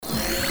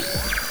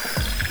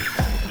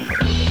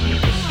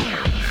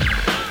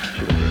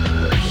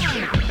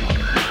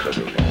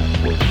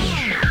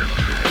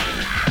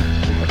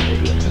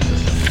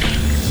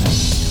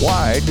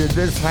Why did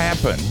this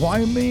happen?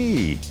 Why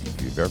me?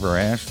 If you've ever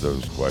asked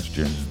those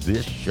questions,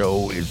 this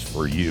show is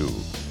for you.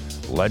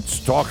 Let's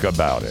talk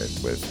about it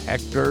with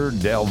Hector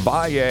Del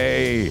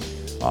Valle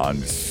on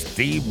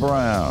Steve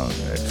Brown,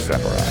 etc.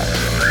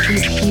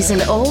 He's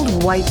an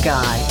old white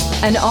guy,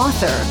 an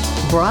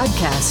author,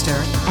 broadcaster,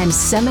 and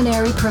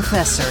seminary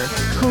professor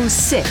who's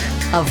sick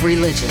of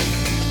religion.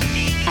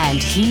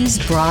 And he's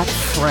brought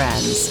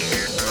friends.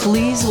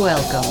 Please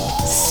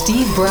welcome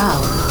Steve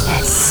Brown,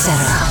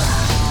 etc.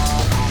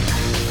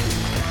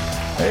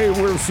 Hey,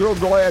 we're so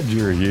glad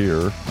you're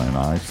here. And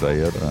I say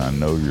it, and I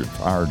know you're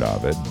tired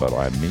of it, but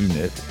I mean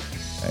it,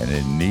 and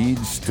it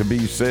needs to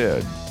be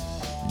said.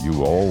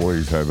 You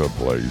always have a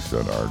place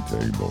at our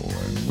table,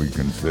 and we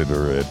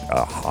consider it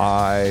a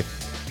high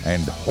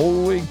and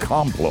holy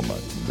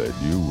compliment that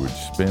you would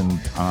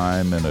spend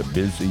time in a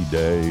busy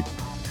day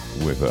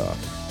with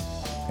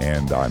us.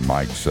 And I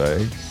might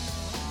say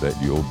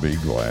that you'll be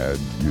glad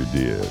you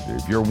did.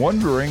 If you're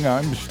wondering,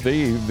 I'm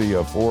Steve, the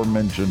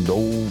aforementioned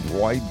old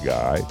white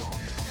guy.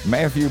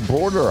 Matthew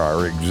Porter,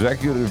 our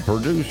executive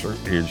producer,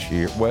 is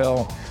here.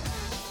 Well,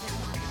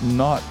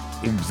 not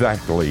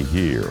exactly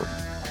here.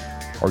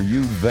 Are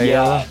you there?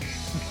 Yeah,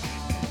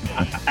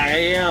 I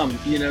am.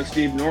 You know,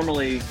 Steve,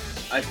 normally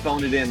I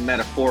phone it in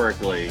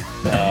metaphorically.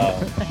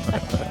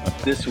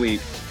 This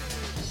week,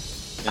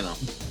 you know.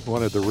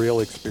 Wanted the real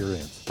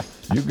experience.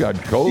 You got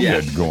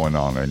COVID going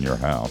on in your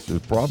house.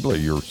 It's probably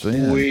your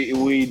sin.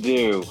 We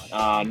do.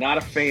 Not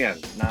a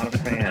fan.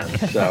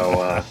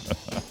 So,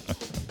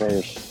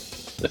 there's...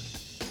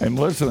 And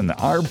listen,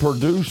 our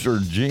producer,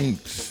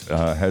 Jinx,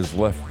 has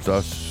left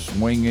us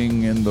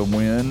swinging in the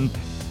wind,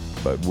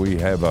 but we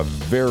have a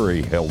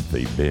very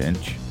healthy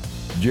bench.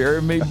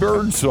 Jeremy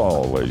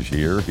Birdsall is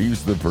here.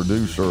 He's the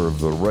producer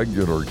of the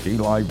regular Key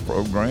Life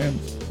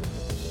programs,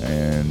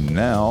 and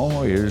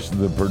now is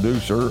the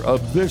producer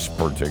of this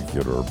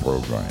particular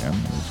program.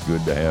 It's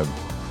good to have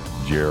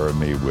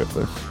Jeremy with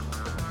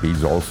us.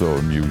 He's also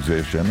a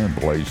musician and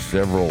plays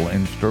several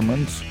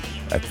instruments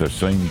at the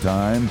same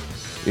time.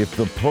 If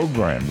the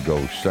program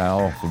goes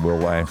south,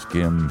 we'll ask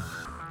him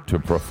to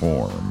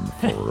perform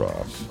for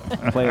us.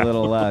 Play a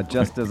little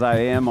Just As I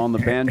Am on the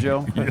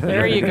banjo.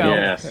 There you go.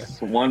 Yes,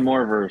 one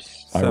more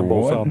verse.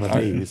 Cymbals on the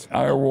knees.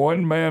 Our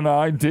one-man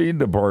IT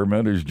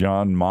department is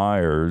John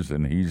Myers,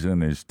 and he's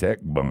in his tech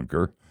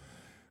bunker.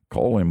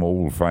 Call him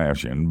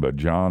old-fashioned, but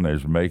John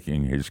is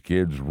making his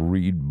kids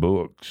read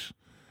books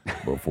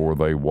before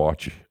they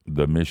watch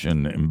the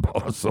Mission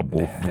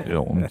Impossible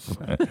films.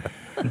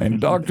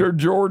 And Dr.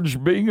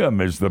 George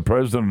Bingham is the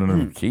president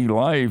of Key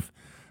Life.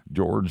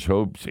 George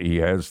hopes he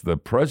has the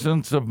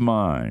presence of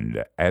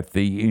mind at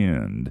the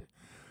end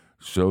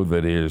so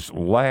that his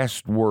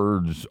last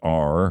words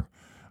are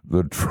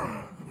I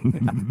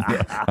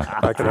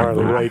can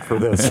hardly wait for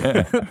this.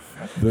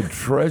 the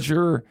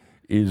treasure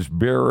is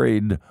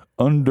buried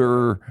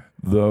under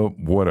the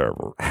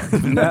whatever.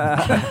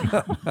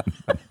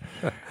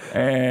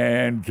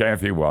 And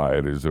Kathy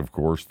Wyatt is, of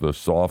course, the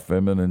soft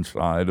feminine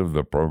side of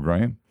the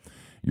program.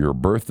 Your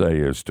birthday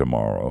is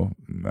tomorrow,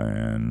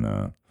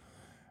 and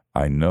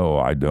I know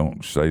I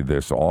don't say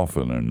this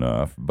often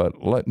enough,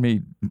 but let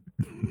me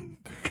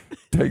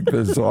take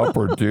this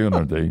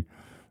opportunity.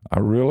 I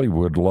really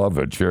would love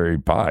a cherry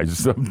pie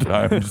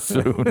sometime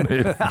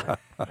soon.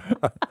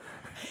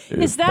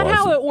 Is that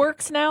how it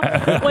works now?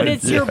 When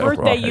it's your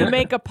birthday, right. You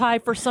make a pie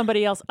for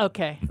somebody else?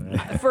 Okay.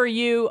 For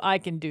you, I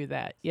can do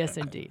that. Yes,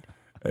 indeed.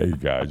 Hey,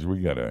 guys,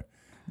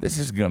 this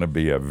is going to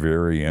be a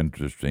very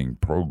interesting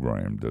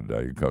program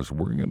today because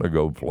we're going to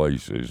go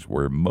places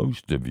where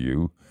most of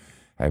you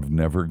have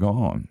never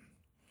gone.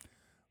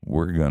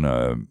 We're going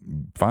to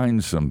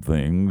find some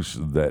things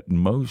that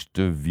most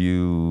of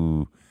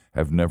you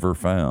have never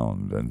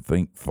found and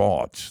think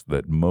thoughts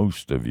that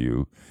most of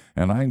you,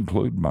 and I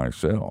include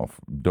myself,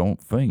 don't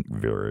think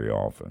very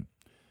often.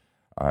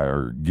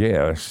 Our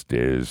guest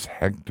is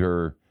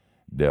Hector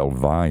Del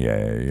Valle,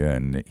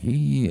 and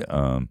he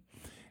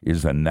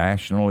is a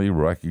nationally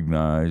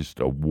recognized,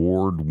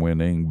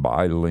 award-winning,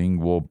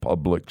 bilingual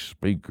public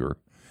speaker,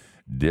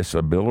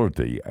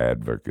 disability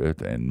advocate,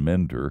 and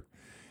mentor.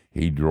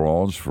 He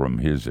draws from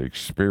his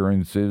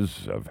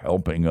experiences of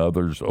helping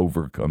others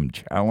overcome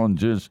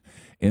challenges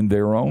in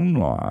their own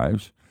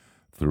lives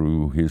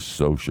through his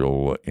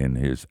social and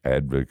his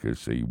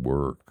advocacy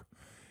work.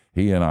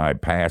 He and I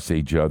pass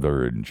each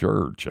other in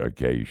church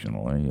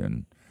occasionally,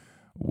 and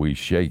we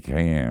shake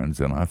hands,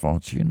 and I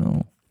thought,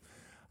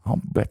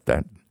 I'll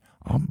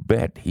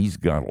bet he's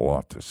got a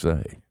lot to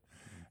say.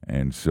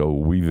 And so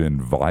we've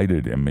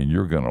invited him, and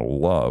you're going to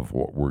love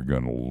what we're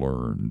going to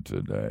learn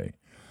today.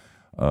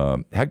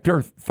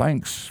 Hector,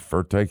 thanks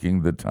for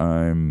taking the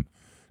time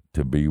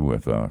to be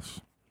with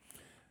us.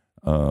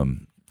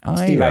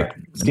 Steve, I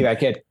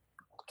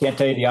can't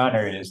tell you the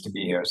honor it is to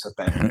be here, so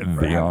thank you.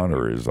 The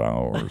honor is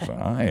ours.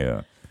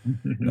 A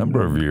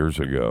number of years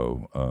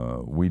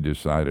ago, we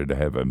decided to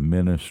have a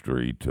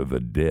ministry to the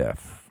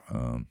deaf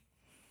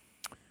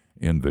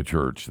in the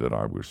church that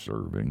I was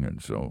serving,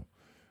 and so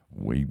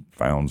we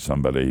found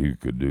somebody who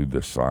could do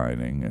the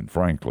signing, and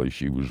frankly,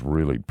 she was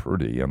really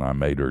pretty, and I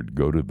made her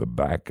go to the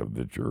back of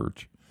the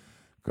church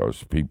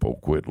because people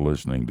quit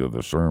listening to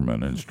the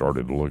sermon and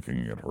started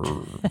looking at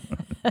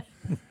her.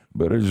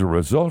 But as a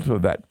result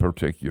of that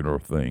particular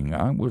thing,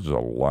 I was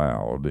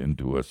allowed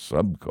into a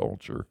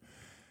subculture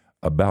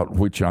about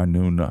which I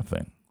knew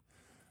nothing,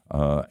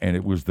 and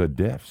it was the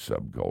deaf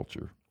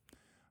subculture.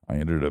 I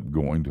ended up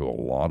going to a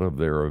lot of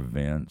their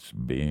events,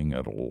 being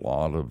at a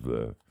lot of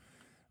the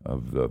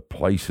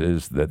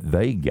places that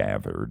they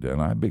gathered,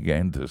 and I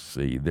began to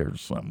see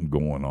there's something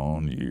going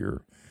on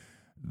here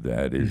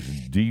that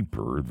is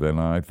deeper than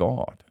I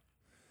thought.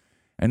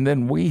 And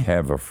then we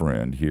have a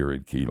friend here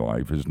at Key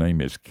Life. His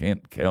name is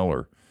Kent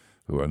Keller,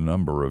 who a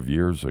number of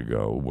years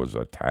ago was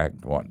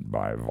attacked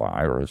by a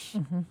virus.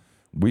 Mm-hmm.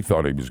 We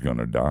thought he was going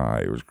to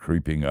die. It was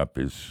creeping up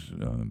his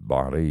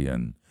body,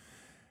 and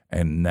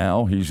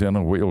now he's in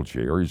a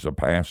wheelchair. He's a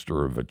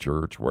pastor of a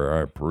church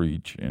where I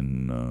preach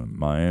in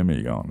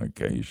Miami on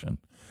occasion,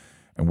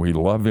 and we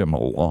love him a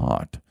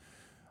lot.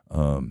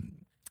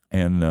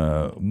 And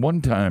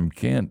one time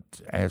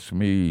Kent asked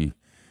me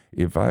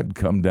if I'd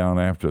come down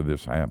after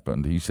this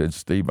happened. He said,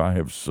 "Steve, I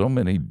have so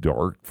many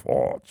dark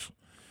thoughts,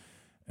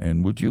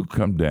 and would you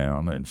come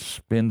down and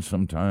spend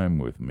some time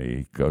with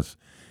me? Because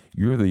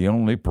you're the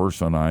only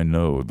person I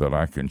know that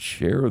I can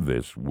share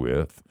this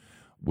with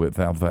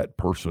without that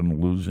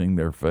person losing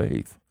their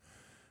faith."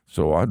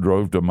 So I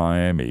drove to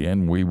Miami,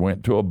 and we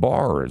went to a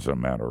bar, as a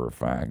matter of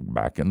fact,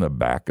 back in the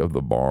back of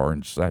the bar,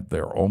 and sat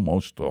there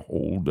almost the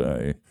whole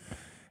day.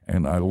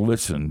 And I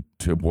listened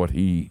to what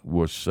he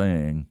was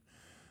saying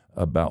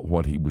about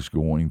what he was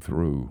going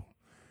through,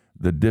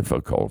 the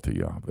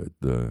difficulty of it,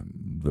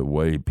 the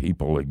way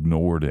people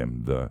ignored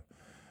him, the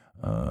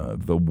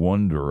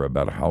wonder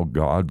about how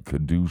God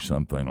could do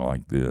something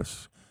like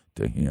this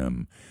to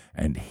him.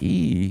 And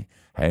he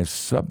has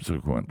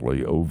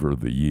subsequently, over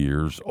the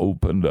years,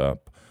 opened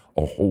up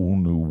a whole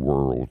new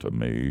world to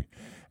me,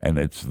 and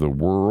it's the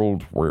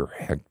world where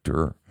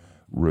Hector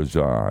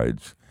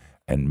resides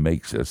and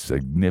makes a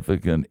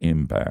significant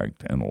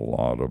impact in a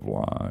lot of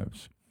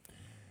lives.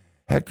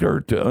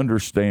 Hector, to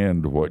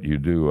understand what you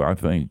do, I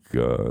think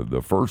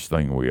the first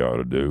thing we ought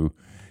to do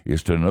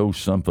is to know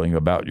something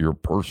about your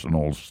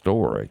personal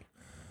story.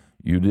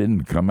 You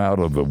didn't come out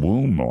of the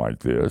womb like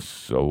this,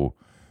 so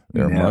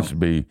there must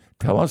be.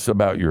 Tell us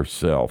about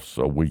yourself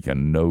so we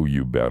can know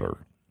you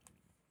better.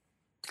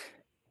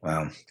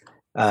 Well,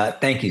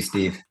 thank you,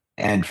 Steve.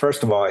 And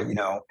first of all,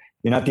 you're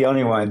not the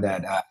only one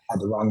that had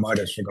the wrong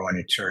motives for going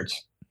to church.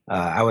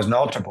 I was an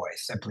altar boy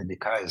simply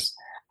because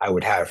I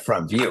would have a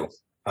front view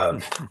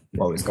of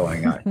what was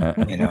going on,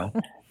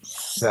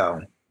 So,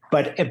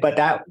 but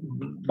that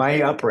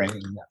my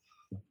upbringing,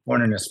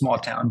 born in a small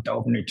town,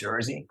 Dover, New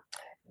Jersey.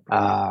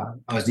 I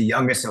was the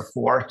youngest of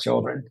 4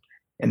 children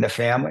in the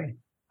family.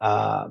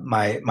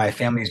 My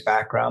family's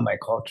background, my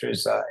culture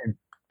is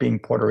being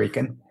Puerto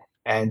Rican.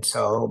 And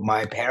so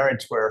my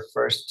parents were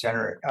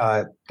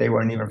they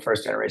weren't even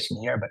first generation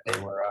here, but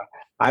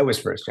I was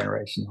first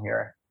generation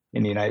here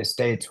in the United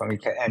States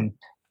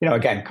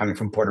again, coming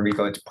from Puerto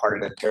Rico, it's part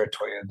of the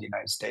territory of the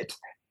United States.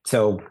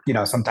 So,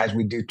 sometimes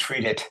we do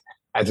treat it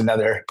as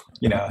another,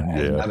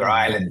 another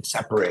island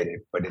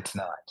separated, but it's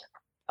not.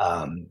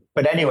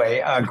 But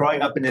anyway,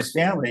 growing up in this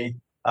family,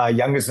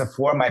 youngest of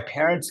 4, my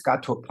parents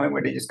got to a point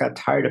where they just got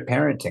tired of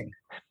parenting.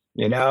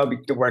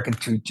 Working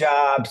 2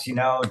 jobs,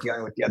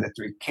 dealing with the other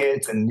 3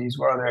 kids. And these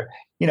were other,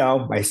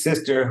 my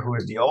sister, who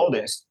was the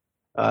oldest,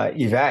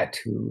 Yvette,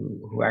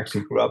 who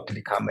actually grew up to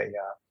become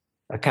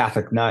a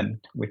Catholic nun,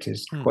 which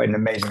is quite an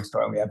amazing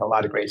story. We have a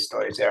lot of great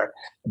stories there.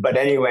 But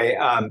anyway,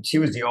 she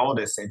was the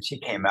oldest, and she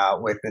came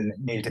out with and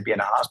needed to be in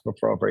a hospital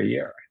for over a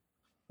year.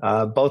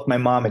 Both my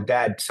mom and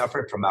dad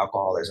suffered from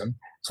alcoholism,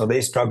 so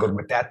they struggled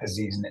with that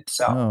disease in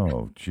itself.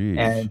 Oh, geez.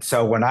 And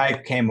so when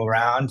I came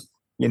around,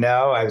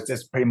 I was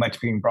just pretty much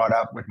being brought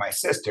up with my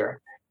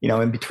sister,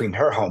 in between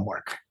her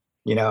homework,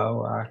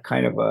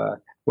 kind of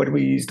what do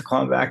we used to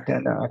call him back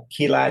then?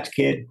 Key latch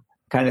kid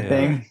kind of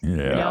thing.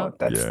 Yeah.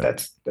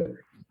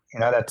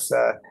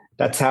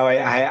 That's how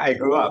I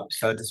grew up.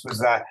 So this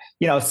was,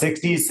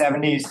 60s,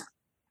 70s.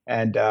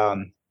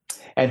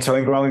 And so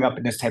in growing up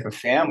in this type of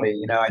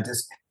family,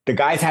 the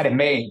guys had it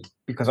made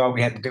because all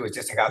we had to do was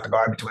just take out the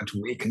garbage once a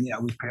week. And,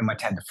 we pretty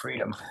much had the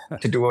freedom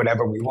to do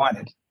whatever we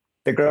wanted.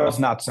 The girls,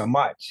 not so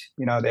much.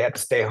 They had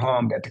to stay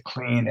home, they had to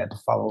clean, they had to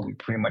follow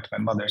pretty much my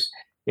mother's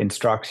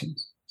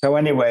instructions. So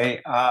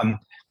anyway, I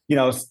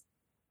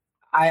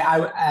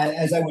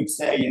as I would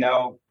say,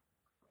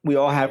 we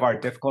all have our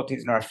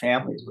difficulties in our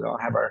families. We all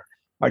have our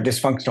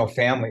dysfunctional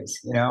families,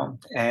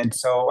 and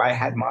so I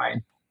had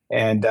mine.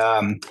 And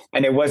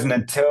it wasn't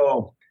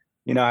until,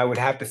 I would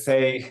have to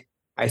say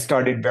I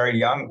started very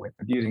young with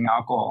abusing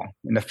alcohol.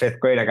 In the 5th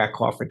grade, I got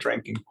caught for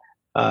drinking.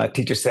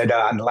 Teacher said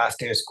on the last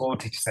day of school,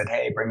 teacher said,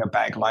 "Hey, bring a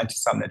bag of lunch and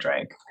something to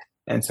drink."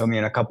 And so me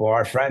and a couple of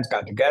our friends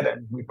got together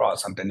and we brought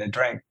something to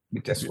drink.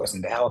 It just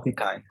wasn't the healthy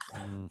kind.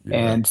 Yeah.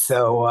 And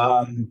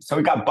so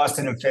we got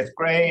busted in 5th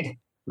grade.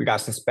 We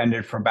got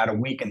suspended for about a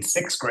week in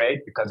sixth grade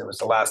because it was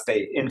the last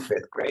day in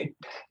fifth grade,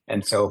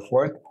 and so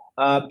forth.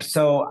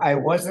 So I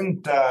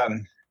wasn't.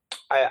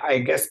 I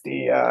guess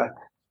the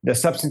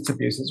substance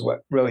abuse is what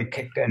really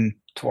kicked in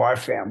to our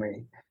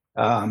family.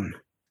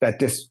 That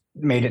this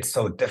made it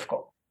so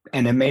difficult,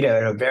 and it made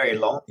it a very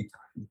lonely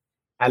time.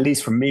 At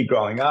least for me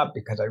growing up,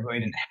 because I really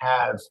didn't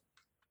have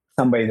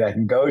somebody that I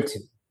can go to.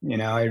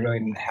 I really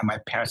didn't have my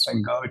parents I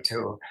can go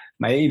to.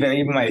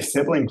 Even my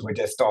siblings were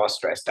just all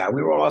stressed out.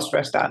 We were all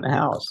stressed out in the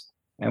house,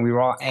 and we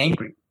were all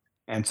angry.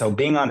 And so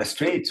being on the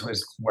streets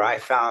was where I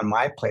found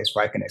my place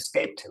where I can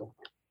escape to.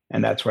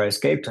 And that's where I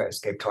escaped to. I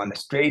escaped to on the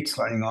streets,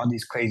 learning all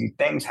these crazy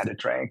things, how to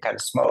drink, how to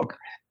smoke,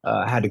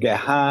 how to get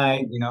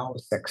high,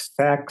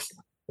 sex.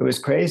 It was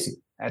crazy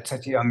at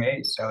such a young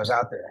age. I was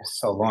out there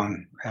so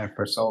long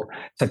for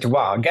such a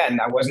while. Again,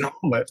 I wasn't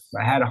homeless.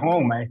 I had a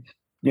home.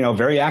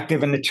 Very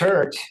active in the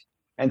church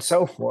and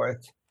so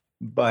forth.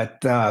 But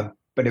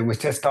it was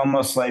just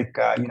almost like,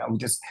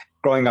 just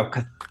growing up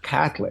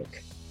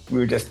Catholic. We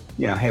were just,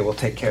 hey, we'll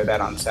take care of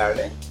that on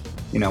Saturday,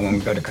 when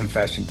we go to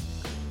confession.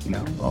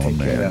 We'll take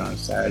care of that on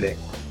Saturday.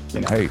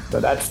 Hey.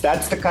 So that's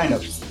the kind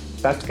of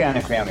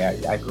family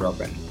I grew up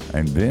in.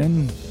 And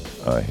then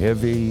a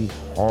heavy,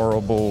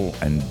 horrible,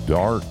 and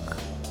dark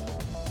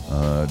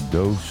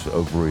dose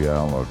of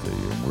reality.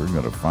 And we're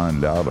going to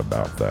find out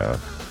about that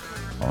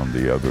on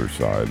the other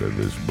side of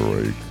this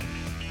break.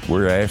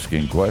 We're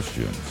asking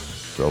questions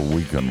so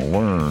we can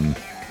learn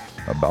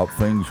about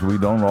things we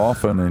don't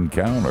often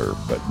encounter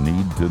but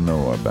need to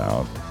know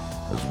about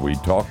as we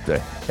talk to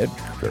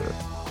Hector.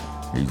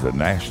 He's a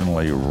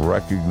nationally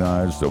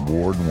recognized,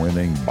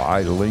 award-winning,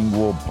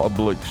 bilingual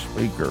public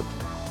speaker,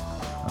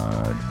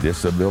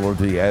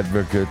 disability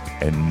advocate,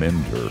 and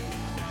mentor.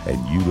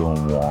 And you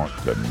don't want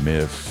to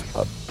miss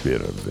a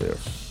bit of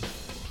this.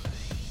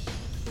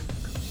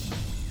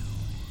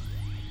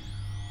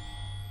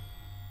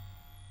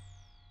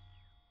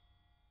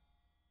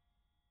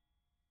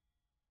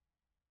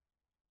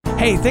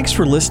 Hey, thanks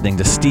for listening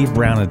to Steve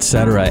Brown,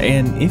 etc.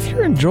 And if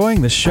you're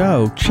enjoying the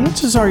show,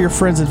 chances are your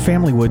friends and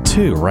family would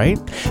too, right?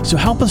 So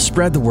help us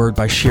spread the word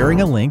by sharing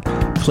a link,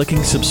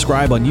 clicking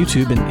subscribe on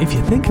YouTube, and if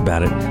you think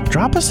about it,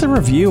 drop us a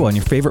review on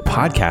your favorite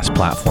podcast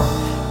platform.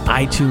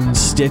 iTunes,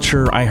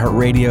 Stitcher,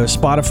 iHeartRadio,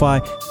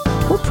 Spotify.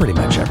 We're pretty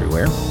much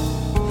everywhere.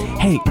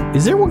 Hey,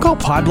 is there one called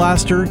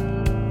Podblaster?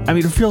 I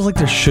mean, it feels like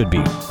there should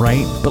be,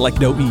 right? But like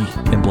no E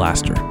in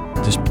Blaster.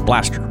 Just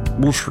Blaster.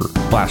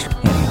 Blaster.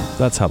 Anyhow,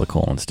 that's how the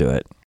colons do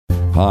it.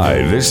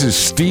 Hi, this is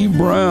Steve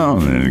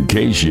Brown, and in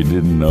case you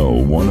didn't know,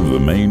 one of the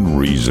main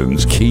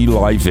reasons Key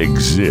Life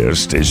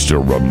exists is to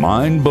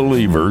remind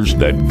believers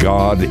that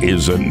God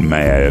isn't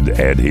mad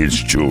at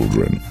His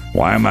children.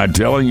 Why am I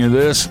telling you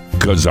this?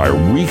 Because our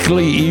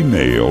weekly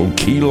email,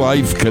 Key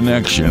Life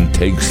Connection,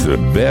 takes the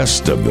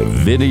best of the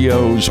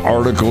videos,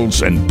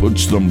 articles, and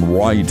puts them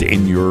right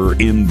in your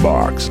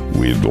inbox.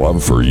 We'd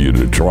love for you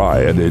to try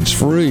it. It's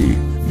free.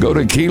 Go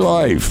to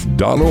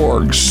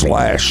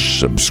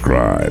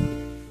keylife.org/subscribe.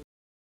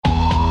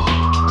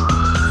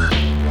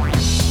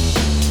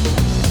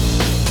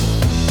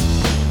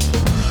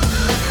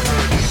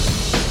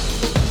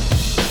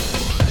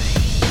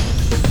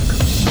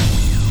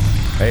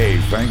 Hey,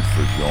 thanks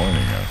for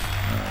joining us.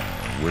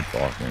 We're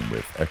talking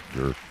with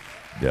Hector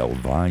Del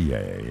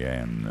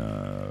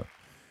Valle,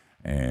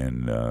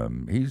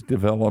 and he's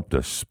developed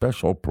a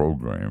special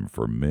program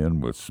for men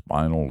with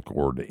spinal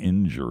cord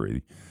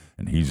injury,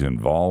 and he's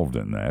involved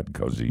in that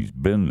because he's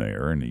been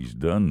there and he's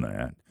done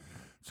that.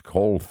 It's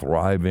called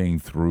Thriving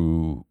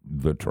Through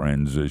the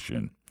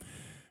Transition,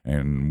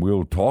 and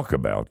we'll talk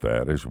about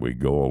that as we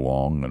go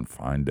along and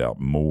find out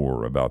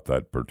more about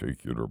that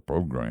particular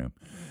program.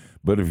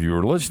 But if you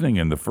were listening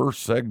in the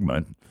first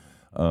segment,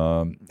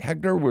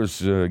 Hector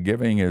was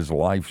giving his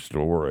life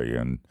story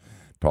and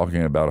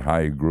talking about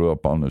how he grew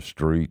up on the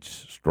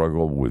streets,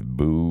 struggled with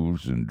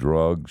booze and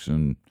drugs,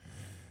 and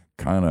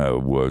kind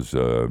of was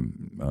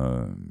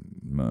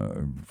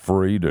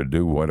free to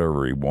do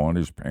whatever he wanted.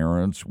 His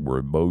parents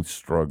were both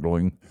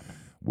struggling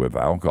with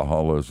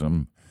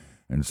alcoholism,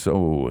 and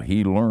so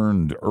he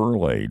learned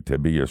early to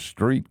be a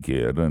street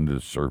kid and to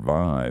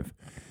survive.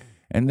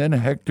 And then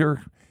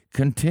Hector,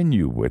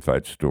 continue with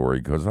that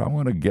story, because I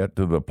want to get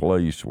to the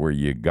place where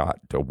you got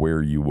to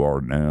where you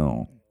are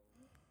now.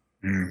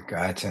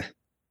 Gotcha.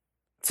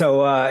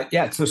 So,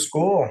 so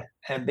school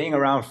and being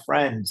around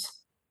friends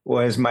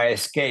was my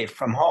escape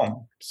from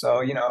home.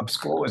 So,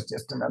 school was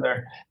just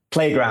another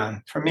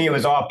playground. For me, it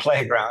was all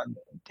playground.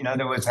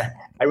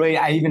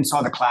 I even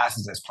saw the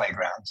classes as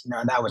playgrounds,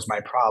 and that was my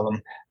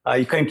problem.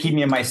 You couldn't keep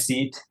me in my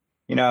seat.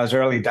 I was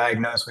early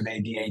diagnosed with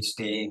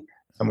ADHD.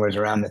 Somewhere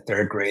around the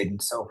third grade and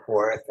so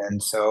forth.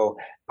 And so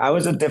I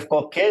was a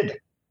difficult kid.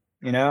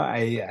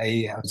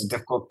 I was a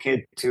difficult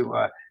kid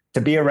to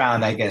be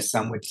around, I guess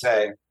some would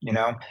say,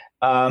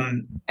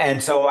 And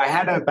so I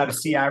had about a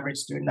C average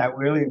student. I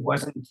really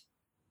wasn't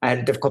I had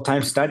a difficult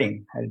time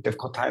studying. I had a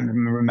difficult time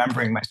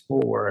remembering my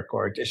schoolwork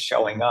or just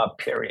showing up,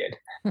 period,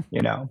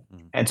 you know?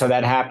 And so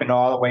that happened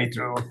all the way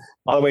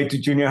to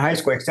junior high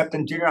school, except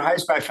in junior high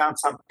school, I found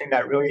something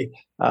that really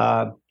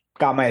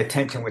got my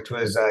attention, which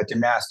was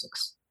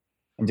gymnastics.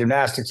 And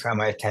gymnastics got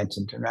my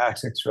attention.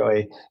 Gymnastics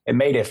really, it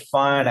made it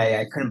fun.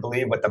 I couldn't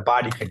believe what the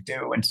body could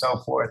do and so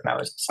forth. And I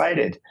was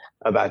excited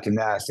about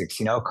gymnastics.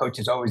 You know,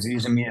 coaches always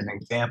using me as an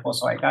example.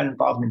 So I got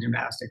involved in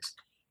gymnastics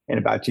in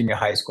about junior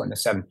high school in the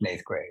 7th and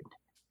 8th grade.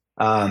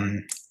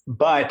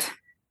 But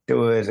there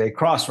was a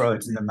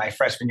crossroads in my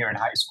freshman year in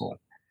high school.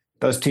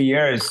 Those 2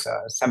 years,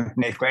 7th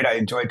and 8th grade, I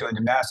enjoyed doing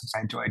gymnastics.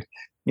 I enjoyed,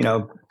 you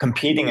know,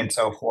 competing and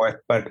so forth.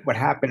 But what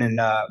happened in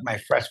my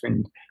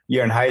freshman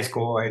year in high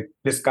school, I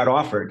just got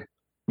offered,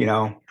 you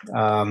know,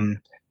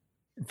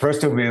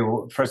 first of all,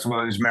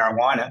 it was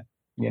marijuana,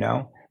 you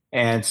know.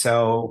 And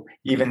so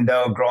even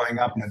though growing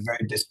up in a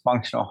very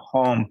dysfunctional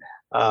home,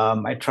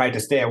 I tried to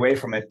stay away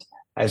from it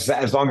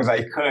as long as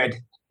I could,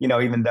 you know,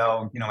 even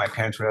though, you know, my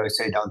parents would always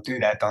say, don't do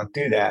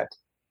that,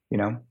 you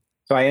know.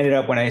 So I ended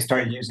up when I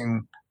started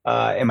using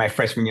in my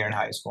freshman year in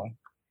high school.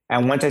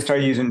 And once I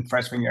started using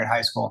freshman year in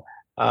high school,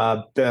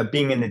 the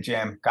being in the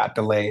gym got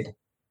delayed.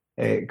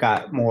 It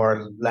got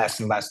less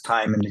and less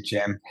time in the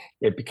gym.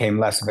 It became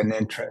less of an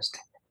interest.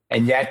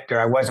 And yet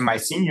there I was in my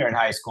senior in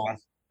high school.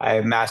 I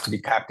amassed to be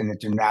captain of the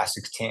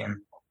gymnastics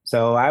team.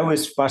 So I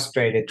was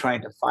frustrated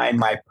trying to find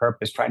my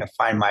purpose, trying to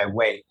find my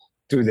way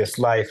through this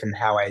life and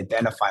how I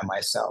identify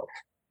myself.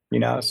 You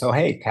know, so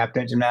hey,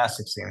 captain of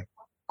gymnastics team,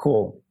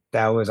 cool.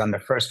 That was on the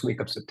first week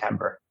of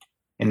September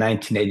in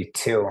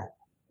 1982.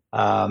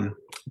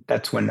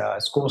 That's when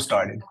school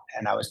started,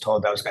 and I was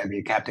told I was going to be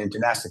a captain of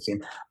gymnastics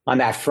team on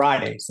that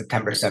Friday,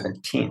 September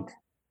 17th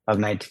of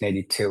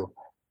 1982.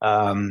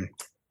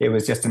 It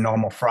was just a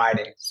normal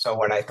Friday. So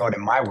what I thought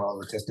in my world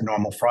was just a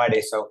normal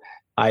Friday. So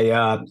I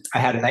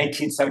had a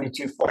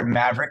 1972 Ford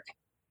Maverick.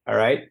 All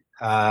right.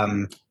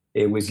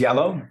 It was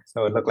yellow,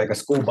 so it looked like a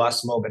school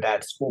bus, a little bit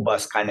that school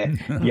bus kind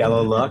of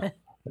yellow look.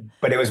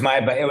 But it was my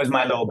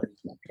little,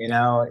 you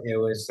know, it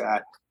was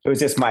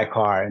just my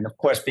car. And of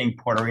course, being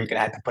Puerto Rican,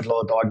 I had to put a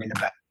little dog in the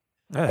back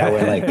that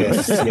went like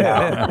this, you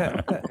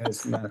know,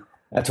 because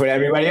that's what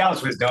everybody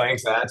else was doing.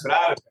 So that's what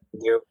I was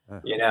going to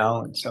do, you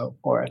know, and so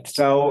forth.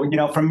 So, you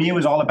know, for me, it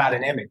was all about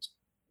an image.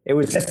 It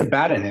was just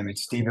about an image,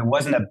 Steve. It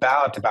wasn't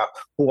about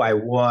who I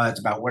was,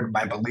 about what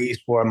my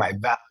beliefs were, my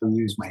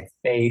values, my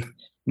faith.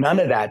 None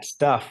of that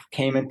stuff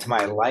came into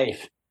my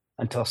life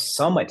until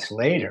so much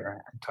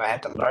later, until I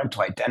had to learn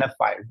to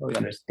identify and really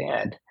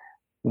understand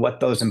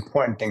what those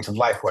important things of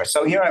life were.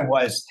 So here I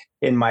was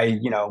in my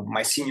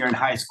senior in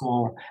high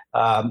school.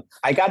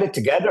 I got it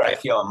together, I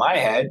feel, in my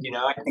head. You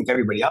know, I think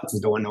everybody else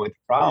is the one with the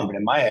problem, but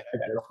in my head, I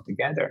got it all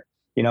together.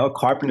 You know,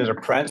 carpenter's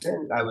apprentice.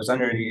 I was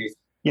under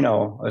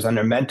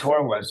mentor.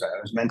 I was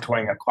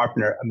mentoring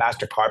a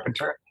master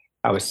carpenter.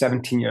 I was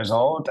 17 years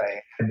old.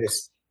 I had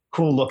this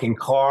cool looking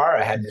car.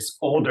 I had this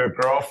older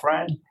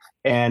girlfriend.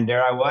 And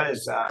there I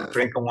was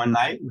drinking one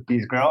night with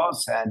these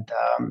girls and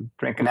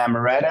drinking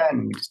amaretto,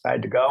 and we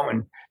decided to go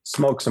and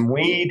smoke some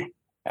weed.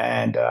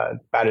 And there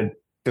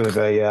was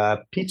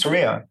a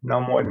pizzeria no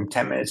more than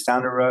 10 minutes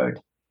down the road.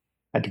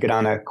 I had to get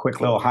on a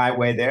quick little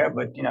highway there,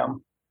 but you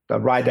know, the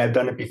ride I've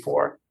done it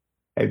before.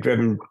 I've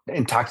driven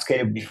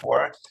intoxicated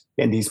before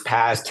in these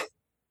past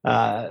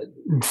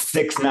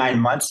 6-9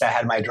 months. I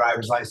had my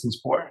driver's license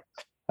for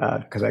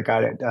because I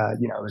got it.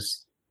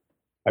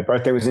 My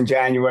birthday was in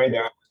January.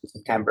 There was in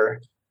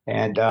September,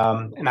 and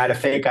I had a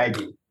fake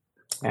ID,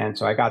 and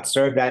so I got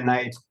served that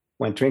night.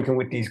 Went drinking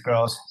with these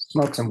girls,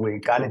 smoked some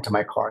weed, got into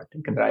my car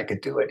thinking that I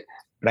could do it,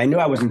 but I knew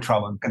I was in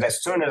trouble because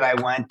as soon as I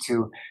went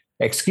to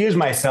excuse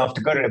myself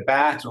to go to the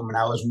bathroom, and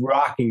I was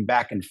rocking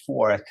back and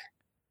forth,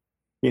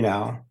 you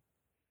know,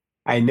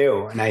 I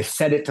knew, and I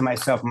said it to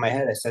myself in my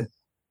head. I said,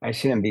 I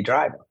shouldn't be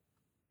driving.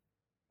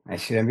 I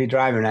shouldn't be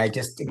driving. I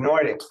just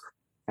ignored it.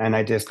 And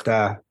I just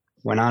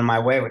went on my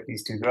way with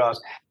these two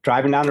girls.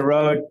 Driving down the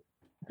road,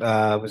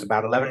 it was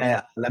about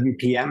 11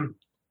 p.m.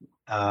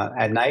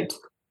 At night.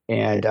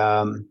 And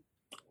all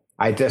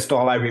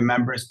I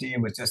remember,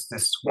 Steve, was just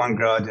this one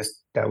girl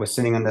that was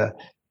sitting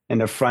in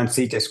the front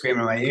seat just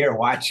screaming in my ear,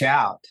 watch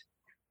out.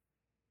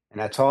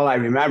 And that's all I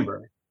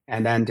remember.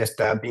 And then just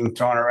being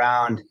thrown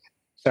around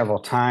several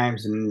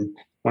times. And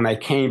when I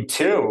came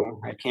to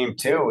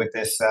with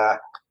this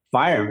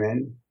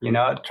fireman, you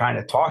know, trying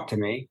to talk to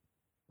me,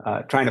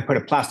 trying to put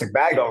a plastic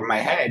bag over my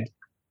head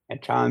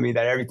and telling me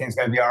that everything's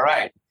going to be all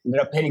right.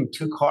 Ended up hitting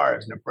 2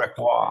 cars in a brick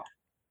wall,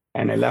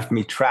 and they left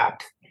me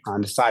trapped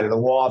on the side of the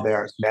wall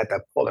there. So they had to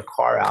pull the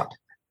car out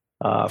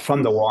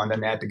from the wall, and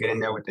then they had to get in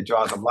there with the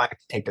jaws of life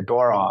to take the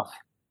door off.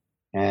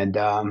 And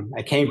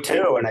I came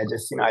to, and I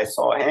just, you know, I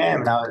saw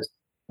him, and I was,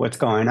 what's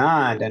going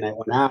on? Then I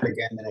went out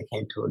again, then I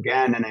came to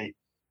again, and I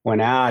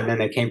went out, and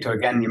then I came to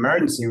again in the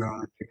emergency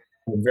room,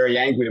 a very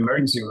angry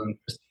emergency room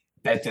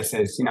that just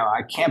says, you know,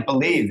 I can't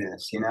believe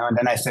this, you know. And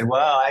then I said,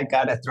 well, I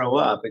got to throw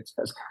up. It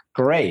says,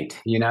 great,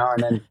 you know.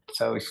 And then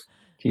so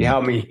she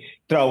helped me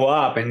throw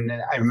up, and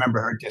I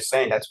remember her just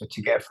saying, that's what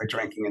you get for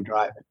drinking and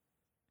driving.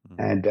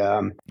 And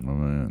Oh,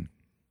 man.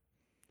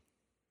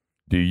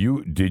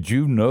 Did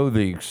you know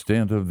the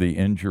extent of the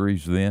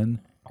injuries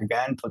then?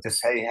 again, to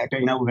just say, Hector,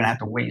 we're going to have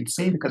to wait and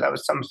see, because I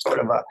was some sort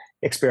of a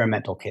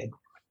experimental kid.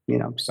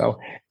 So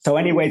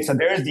anyway, so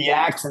there's the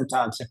accident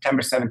on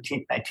September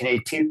 17th,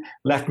 1982,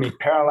 left me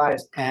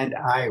paralyzed, and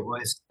I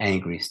was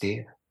angry,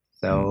 Steve.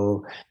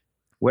 So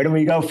where do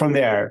we go from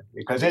there?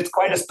 Because it's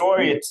quite a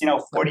story. It's,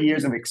 40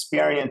 years of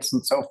experience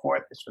and so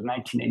forth. This was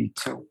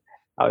 1982.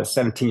 I was a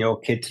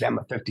 17-year-old kid. Today I'm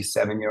a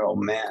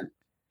 57-year-old man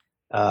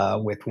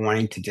with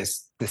wanting to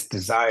this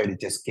desire to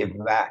just give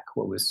back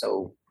what was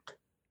so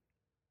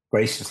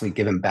graciously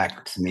given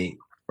back to me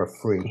for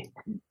free.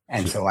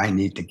 And so I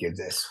need to give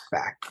this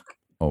back.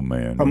 Oh,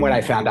 man. From what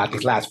I found out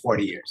these last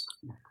 40 years.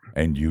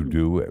 And you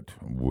do it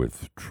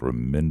with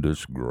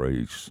tremendous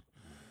grace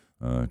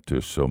to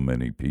so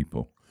many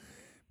people.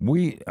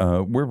 We're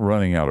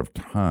running out of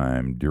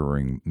time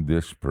during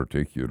this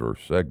particular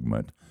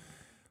segment,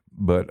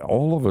 but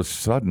all of a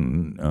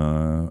sudden,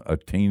 a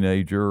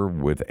teenager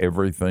with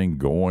everything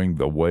going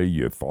the way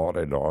you thought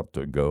it ought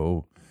to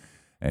go,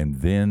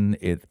 and then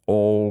it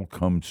all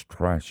comes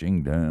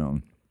crashing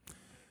down.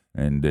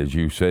 And as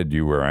you said,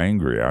 you were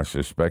angry. I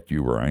suspect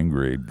you were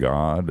angry at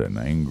God and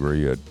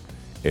angry at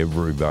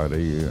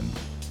everybody and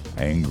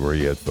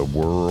angry at the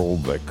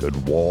world that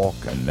could walk,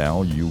 and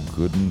now you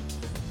couldn't.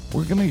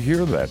 We're going to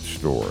hear that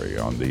story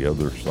on the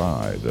other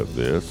side of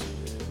this,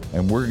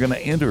 and we're going to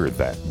enter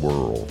that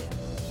world,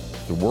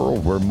 the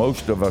world where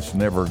most of us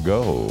never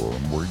go,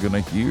 and we're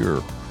going to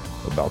hear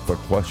about the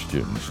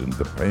questions and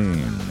the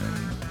pain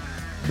and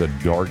the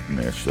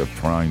darkness of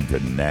trying to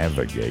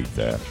navigate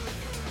that.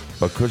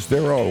 Because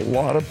there are a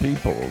lot of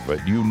people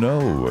that you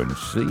know and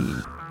see,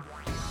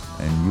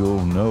 and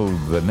you'll know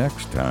the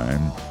next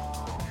time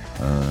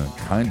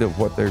kind of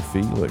what they're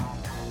feeling,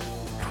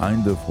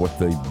 kind of what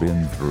they've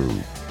been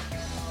through.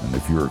 And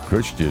if you're a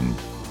Christian,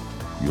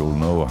 you'll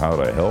know how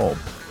to help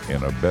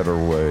in a better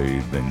way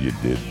than you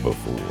did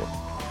before.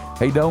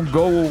 Hey, don't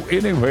go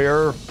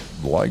anywhere.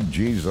 Like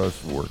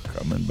Jesus, we're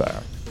coming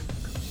back.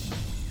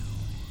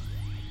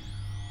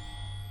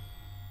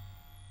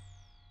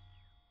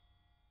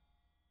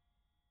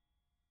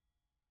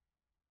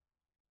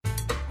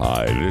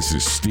 Hi, this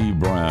is Steve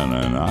Brown,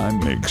 and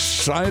I'm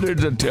excited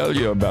to tell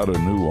you about a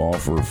new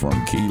offer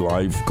from Key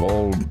Life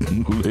called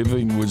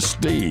Living with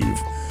Steve.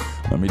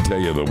 Let me tell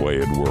you the way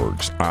it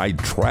works. I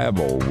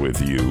travel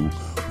with you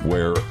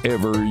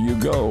wherever you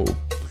go.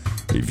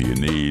 If you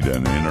need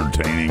an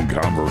entertaining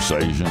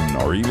conversation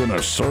or even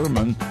a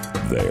sermon,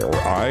 there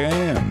I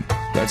am.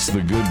 That's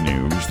the good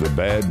news. The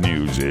bad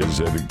news is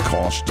that it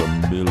cost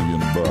 $1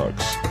 million.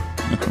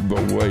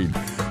 But wait,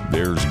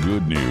 there's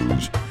good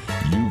news.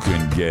 You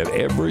can get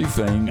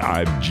everything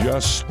I've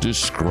just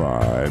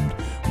described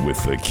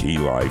with the Key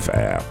Life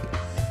app.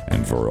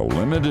 And for a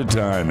limited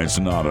time, it's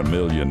not $1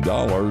 million.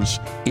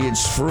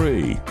 It's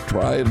free.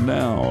 Try it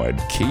now at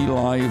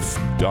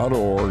keylife.org/app.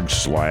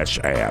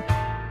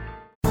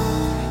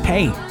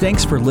 Hey,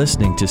 thanks for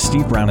listening to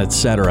Steve Brown,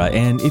 etc.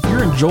 And if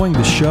you're enjoying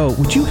the show,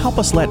 would you help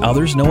us let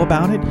others know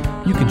about it?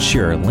 You can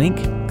share a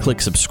link,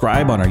 click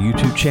subscribe on our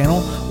YouTube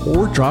channel,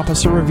 or drop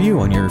us a review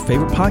on your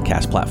favorite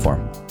podcast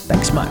platform.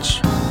 Thanks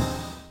much.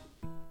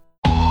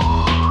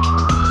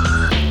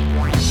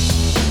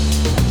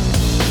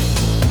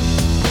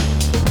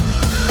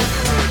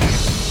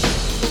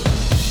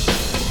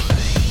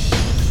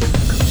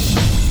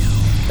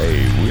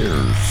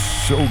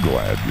 So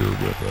glad you're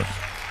with us.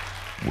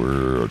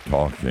 We're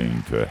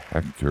talking to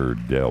Hector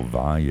del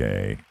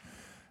Valle,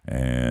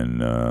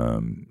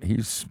 and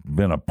he's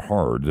been a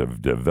part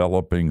of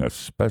developing a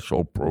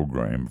special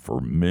program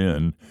for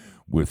men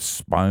with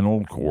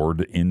spinal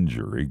cord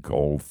injury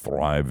called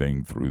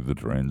Thriving Through the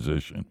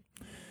Transition.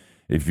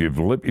 If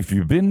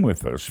you've been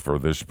with us for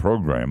this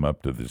program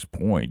up to this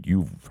point,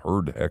 you've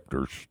heard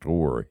Hector's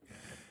story,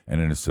 and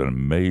it's an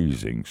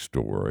amazing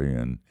story,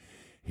 and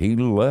he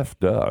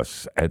left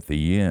us at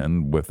the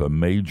end with a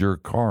major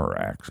car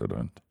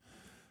accident.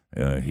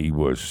 He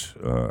was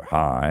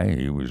high,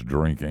 he was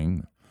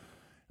drinking,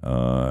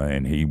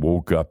 and he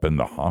woke up in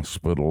the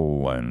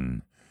hospital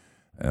and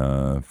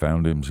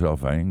found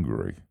himself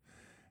angry.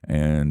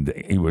 And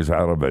he was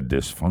out of a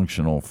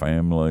dysfunctional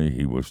family.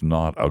 He was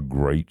not a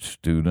great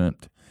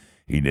student.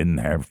 He didn't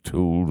have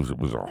tools. It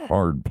was a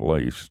hard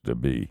place to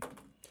be.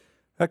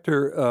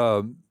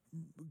 Hector,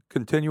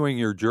 continuing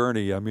your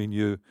journey, I mean,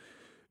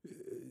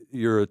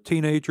 you're a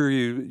teenager,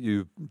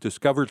 you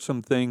discovered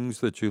some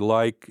things that you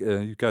like,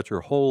 you've got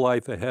your whole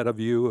life ahead of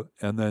you,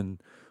 and then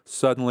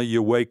suddenly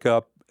you wake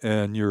up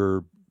and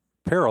you're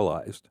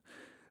paralyzed.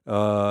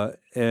 It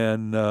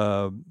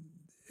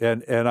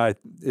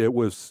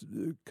was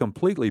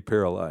completely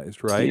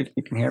paralyzed, right? Steve,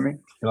 you can hear me?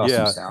 You lost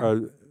some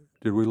sound.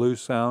 Did we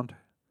lose sound?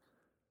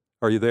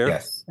 Are you there?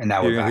 Yes, and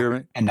now we're back. Hear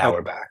me? And now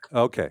we're back.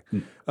 Okay.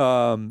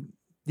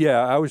 Yeah,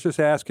 I was just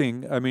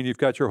asking, I mean, you've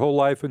got your whole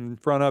life in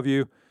front of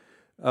you,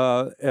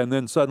 and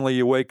then suddenly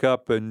you wake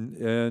up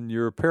and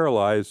you're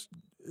paralyzed,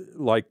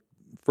 like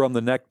from the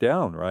neck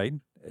down, right?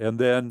 And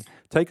then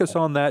take us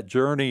on that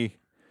journey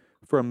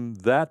from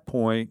that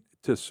point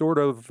to sort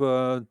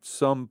of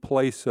some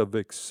place of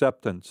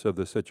acceptance of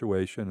the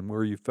situation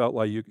where you felt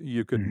like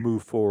you could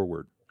move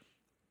forward?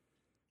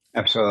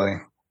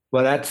 Absolutely.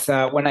 Well, that's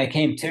when I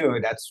came to.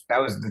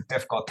 That was the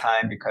difficult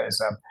time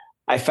because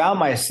I found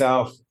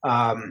myself.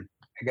 I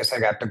guess I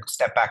got to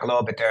step back a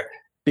little bit there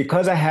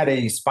because I had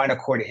a spinal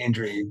cord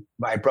injury.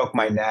 I broke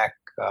my neck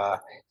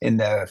in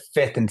the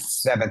 5th and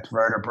 7th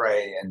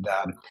vertebrae,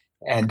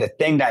 and the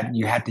thing that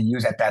you had to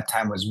use at that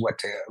time was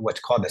what's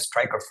called the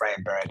striker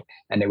frame bed,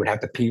 and they would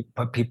have to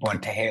put people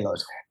into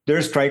halos.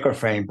 Their striker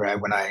frame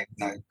bed, when I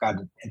got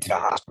into the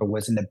hospital,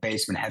 was in the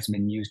basement, hasn't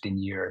been used in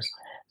years.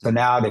 So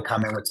now they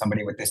come in with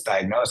somebody with this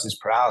diagnosis,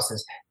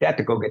 paralysis. They have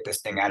to go get this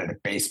thing out of the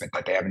basement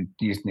that they haven't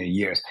used in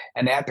years,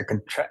 and they have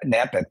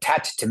to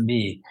attach it to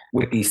me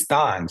with these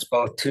thongs,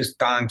 both 2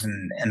 thongs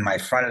in my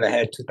front of the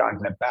head, 2 thongs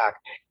in the back.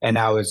 And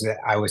I was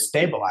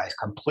stabilized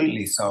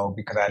completely, so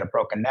because I had a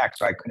broken neck,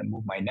 so I couldn't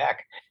move my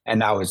neck,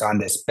 and I was on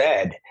this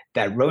bed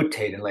that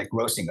rotated like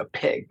roasting a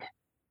pig.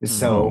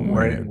 So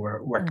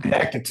we're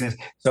connected to.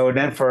 So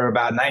then for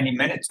about 90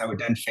 minutes, I would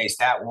then face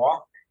that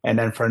wall. And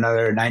then for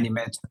another 90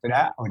 minutes after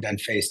that, I would then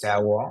face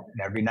that wall.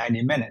 And every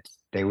 90 minutes,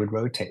 they would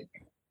rotate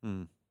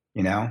me,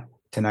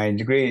 to 90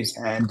 degrees.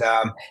 And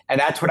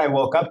that's what I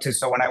woke up to.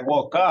 So when I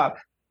woke up,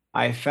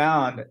 I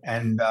found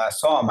and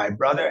saw my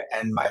brother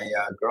and my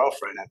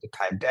girlfriend at the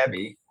time,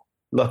 Debbie,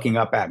 looking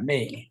up at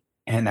me.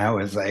 And I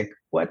was like,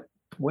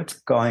 what's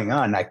going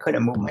on? I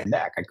couldn't move my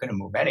neck. I couldn't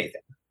move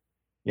anything,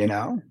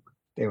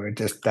 They were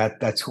just,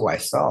 that's who I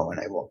saw when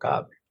I woke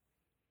up.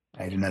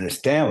 I didn't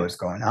understand what was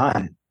going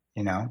on.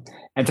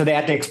 And so they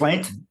had to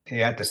explain to me. They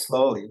had to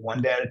slowly,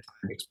 one day at a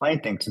time, explain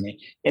things to me.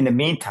 In the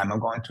meantime, I'm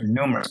going through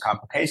numerous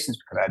complications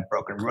because I had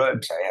broken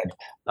ribs. I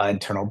had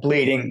internal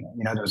bleeding.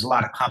 There was a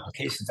lot of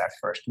complications that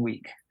first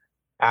week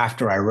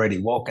after I already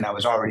woke, and I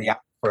was already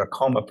out for a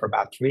coma for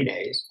about 4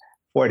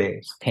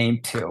 days,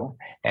 came to.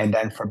 And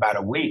then for about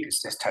a week,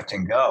 it's just touch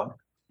and go,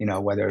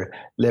 whether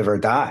live or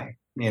die,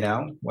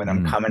 when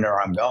I'm coming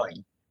or I'm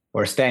going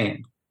or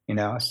staying,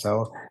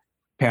 so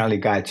apparently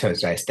God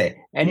chose that I stay.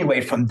 Anyway,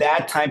 from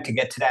that time to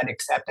get to that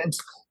acceptance,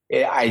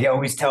 I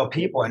always tell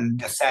people, and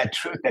the sad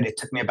truth, that it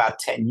took me about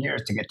 10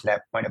 years to get to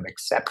that point of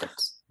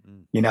acceptance,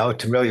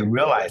 to really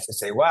realize, to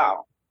say,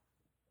 wow,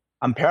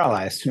 I'm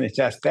paralyzed from the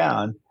chest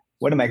down.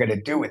 What am I going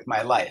to do with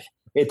my life?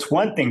 It's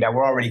one thing that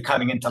we're already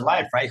coming into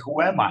life, right?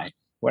 Who am I?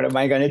 What am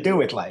I going to do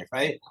with life,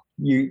 right?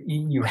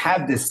 You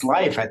have this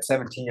life at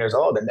 17 years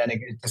old, and then it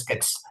just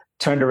gets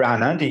turned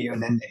around under you,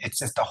 and then it's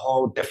just a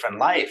whole different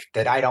life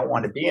that I don't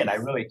want to be in.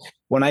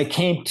 When I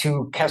came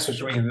to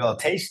Kessler's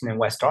Rehabilitation in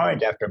West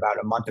Orange after about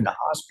a month in the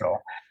hospital,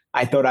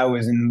 I thought I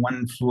was in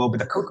One Flew Over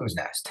the Cuckoo's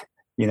Nest,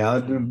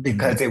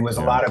 because it was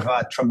a lot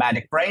of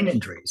traumatic brain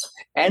injuries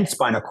and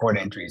spinal cord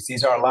injuries.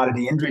 These are a lot of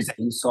the injuries that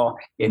you saw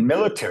in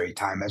military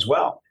time as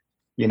well.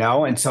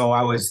 And so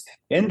I was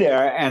in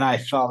there and I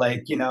felt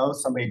like,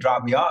 somebody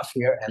dropped me off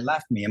here and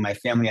left me, and my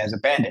family has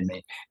abandoned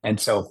me and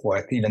so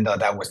forth, even though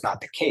that was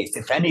not the case.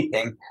 If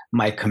anything,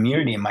 my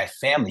community and my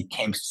family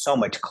came so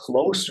much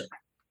closer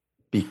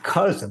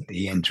because of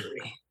the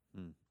injury,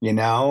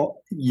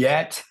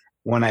 yet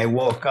when I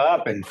woke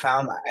up and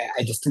found,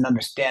 I just didn't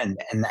understand.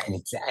 And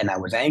I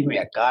was angry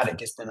at God. I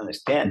just didn't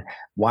understand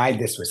why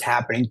this was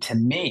happening to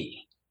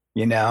me,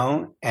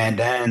 and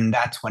then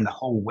that's when the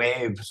whole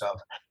waves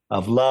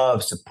of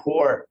love,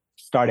 support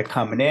started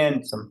coming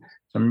in, some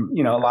a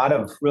lot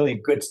of really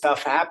good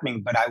stuff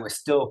happening, but I was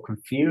still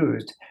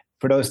confused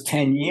for those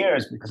 10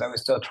 years because I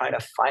was still trying to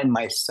find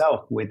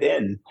myself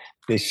within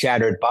this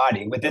shattered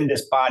body, within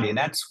this body. And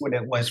that's what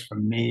it was for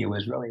me. It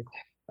was really,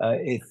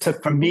 it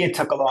took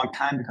a long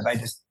time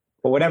because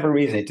for whatever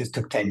reason, it just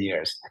took 10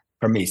 years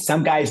for me.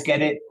 Some guys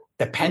get it,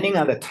 depending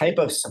on the type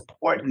of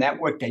support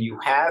network that you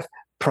have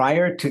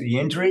prior to the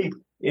injury,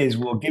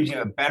 will give you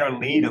a better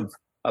lead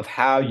of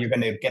how you're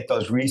going to get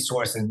those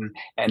resources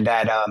and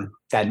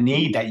that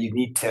need that you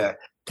need to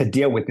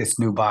deal with this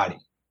new body,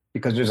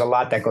 because there's a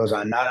lot that goes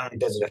on. Not only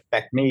does it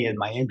affect me and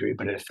my injury,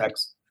 but it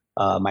affects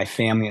my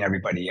family and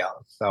everybody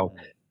else. So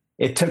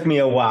it took me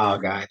a while,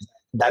 guys.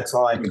 That's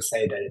all I can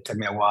say, that it took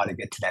me a while to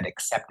get to that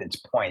acceptance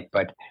point.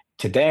 But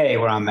today,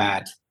 where I'm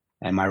at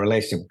and my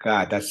relationship with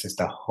God, that's just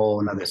a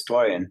whole nother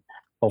story. And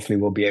hopefully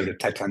we'll be able to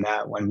touch on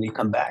that when we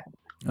come back.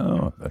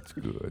 Oh, that's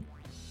good.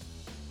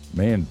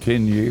 Man,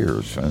 10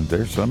 years, and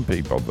there's some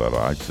people that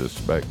I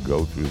suspect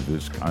go through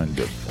this kind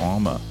of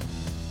trauma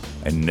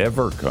and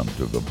never come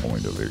to the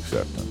point of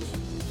acceptance.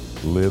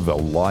 Live a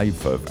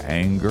life of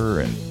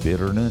anger and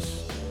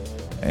bitterness.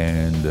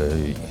 And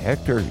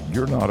Hector,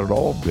 you're not at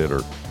all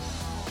bitter.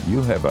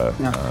 You have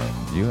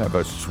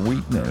a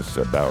sweetness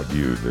about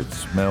you that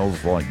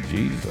smells like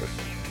Jesus.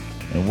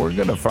 And we're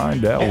going to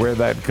find out where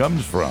that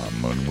comes from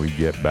when we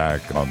get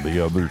back on the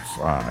other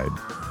side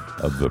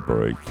of the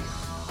break.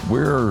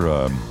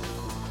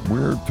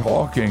 We're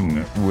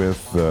talking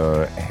with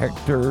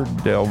Hector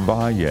Del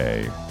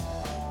Valle,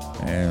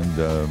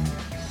 and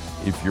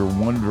if you're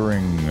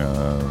wondering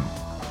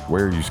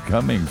where he's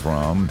coming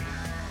from,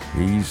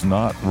 He's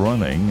not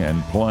running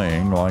and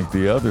playing like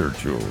the other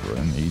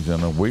children. He's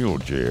in a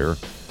wheelchair,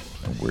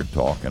 and we're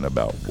talking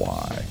about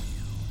why.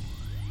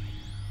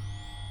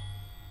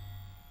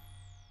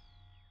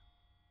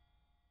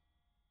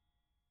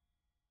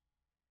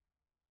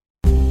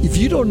 If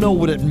you don't know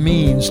what it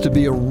means to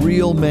be a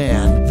real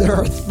man, there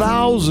are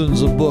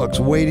thousands of books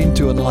waiting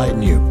to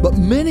enlighten you, but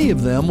many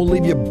of them will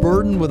leave you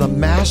burdened with a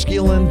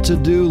masculine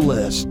to-do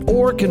list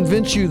or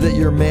convince you that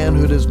your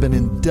manhood has been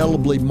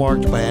indelibly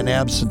marked by an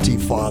absentee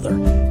father.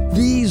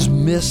 These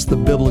miss the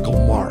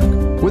biblical mark.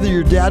 Whether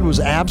your dad was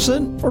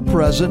absent or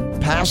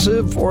present,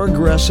 passive or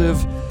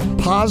aggressive,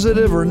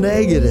 positive or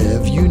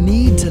negative, you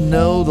need to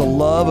know the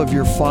love of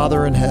your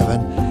Father in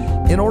heaven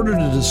in order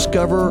to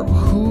discover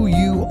who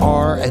you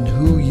are and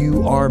who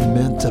you are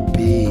meant to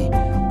be.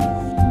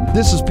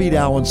 This is Pete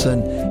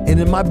Alwinson, and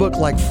in my book,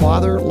 Like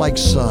Father, Like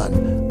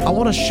Son, I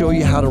want to show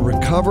you how to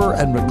recover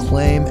and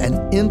reclaim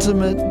an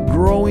intimate,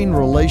 growing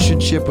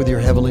relationship with your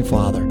Heavenly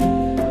Father.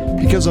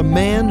 Because a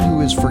man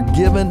who is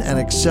forgiven and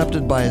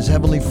accepted by his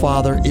Heavenly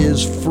Father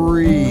is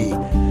free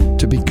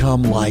to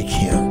become like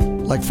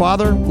Him. Like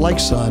Father, Like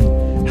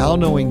Son, how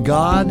knowing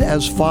God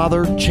as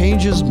Father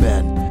changes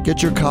men.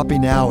 Get your copy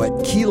now at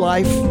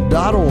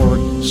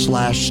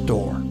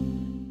keylife.org/store.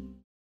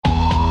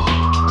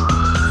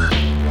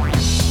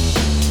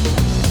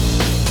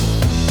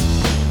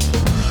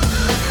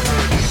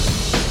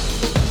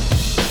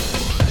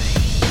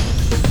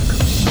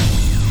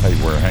 Hey,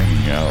 we're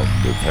hanging out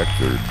with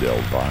Hector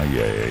Del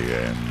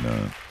Valle,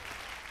 and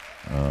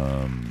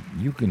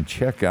you can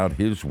check out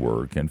his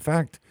work. In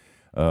fact,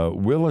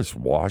 Willis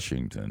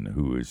Washington,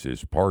 who is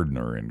his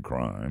partner in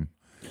crime,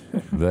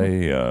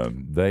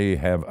 they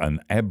have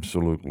an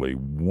absolutely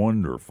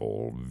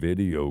wonderful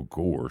video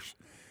course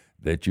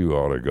that you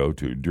ought to go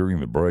to. During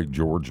the break,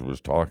 George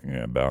was talking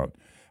about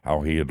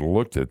how he had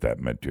looked at that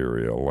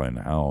material and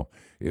how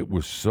it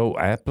was so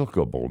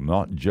applicable,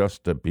 not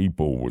just to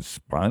people with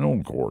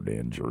spinal cord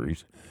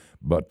injuries,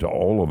 but to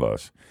all of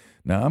us.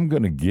 Now, I'm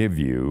going to give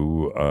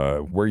you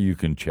where you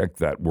can check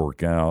that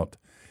work out,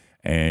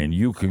 and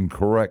you can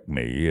correct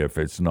me if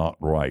it's not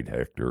right,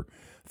 Hector.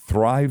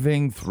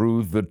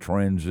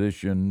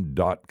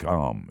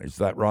 thrivingthroughthetransition.com. Is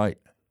that right?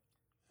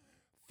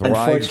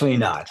 Unfortunately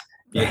not.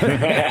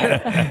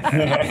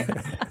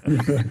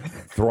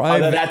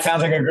 Although that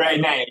sounds like a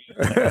great name.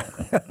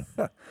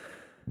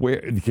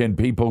 Where can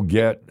people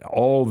get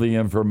all the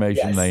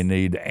information they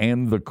need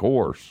and the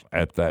course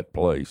at that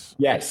place?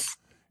 Yes.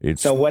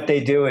 So what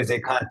they do is they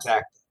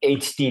contact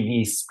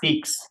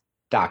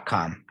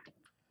hdvspeaks.com.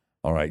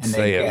 All right, and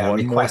say it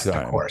one more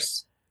time. A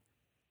course.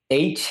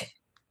 H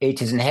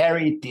is in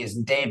Harry, D is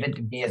in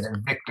David, V is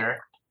in Victor,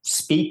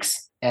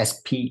 speaks,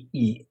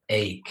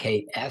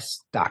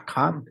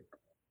 SPEAKS.com.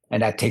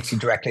 And that takes you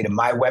directly to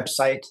my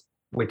website,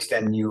 which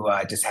then you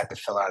just have to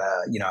fill out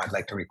I'd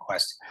like to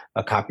request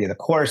a copy of the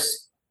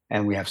course,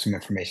 and we have some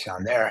information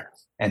on there,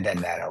 and then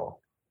that'll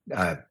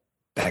that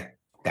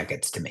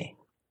gets to me.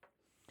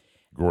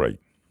 Great.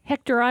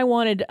 Hector, I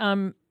wanted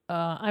to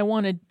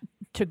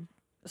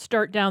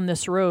start down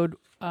this road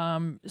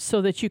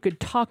so that you could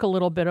talk a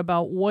little bit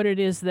about what it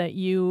is that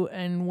you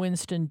and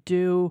Winston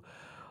do,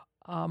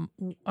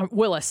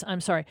 Willis, I'm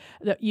sorry,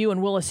 that you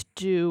and Willis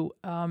do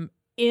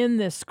in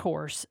this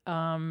course.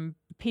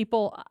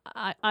 People,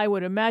 I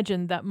would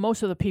imagine that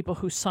most of the people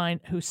who sign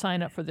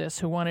up for this,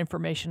 who want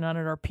information on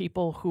it, are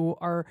people who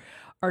are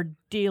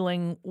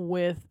dealing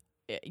with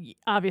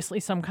obviously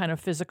some kind of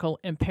physical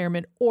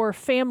impairment, or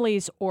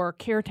families or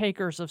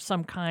caretakers of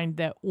some kind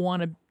that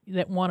want to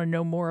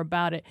know more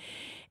about it.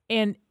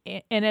 And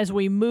as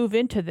we move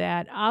into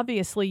that,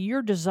 obviously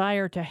your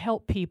desire to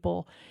help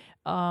people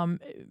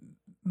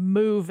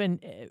move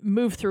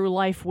through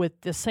life with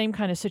the same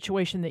kind of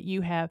situation that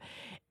you have,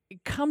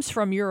 it comes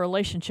from your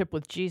relationship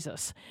with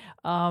Jesus.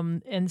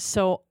 And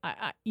so,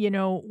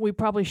 we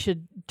probably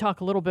should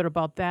talk a little bit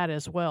about that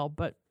as well.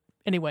 But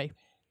anyway,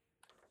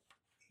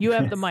 you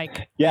have the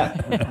mic. Yeah.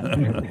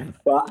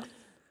 Well,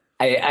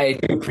 I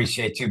do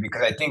appreciate you,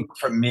 because I think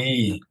for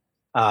me,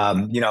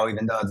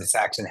 even though this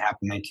accident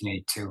happened in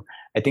 1982,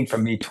 I think for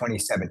me,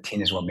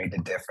 2017 is what made the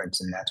difference.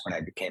 And that's when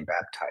I became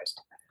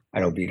baptized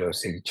at Oviedo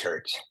City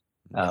Church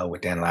with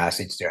Dan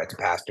Lassage there as the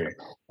pastor.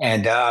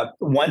 And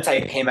once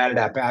I came out of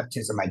that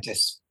baptism, I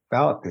just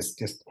felt this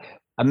just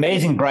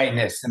amazing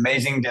brightness,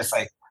 amazing, just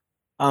like,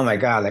 oh my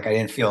God, like I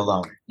didn't feel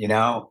alone,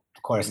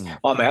 Of course,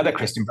 all my other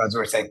Christian brothers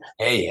were saying,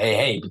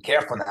 hey, be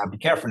careful now,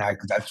 because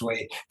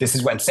this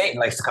is when Satan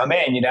likes to come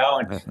in,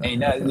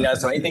 and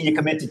so anything you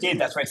commit to Jesus,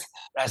 that's why.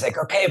 I was like,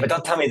 okay, but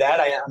don't tell me that.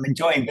 I'm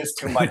enjoying this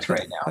too much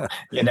right now,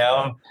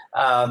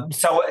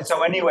 So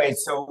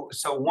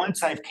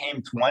once I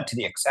came to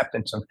the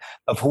acceptance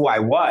of who I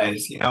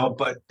was,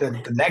 but the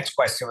next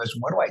question was,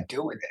 what do I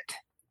do with it?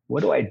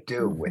 What do I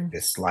do with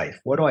this life?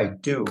 What do I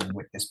do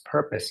with this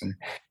purpose? And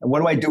what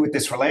do I do with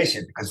this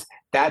relationship? Because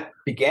that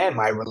began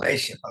my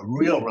relationship, a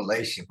real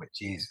relationship with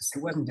Jesus.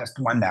 It wasn't just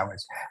one I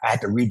had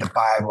to read the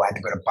Bible, I had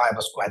to go to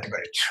Bible school, I had to go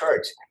to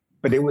church.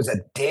 but it was a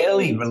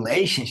daily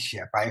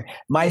relationship.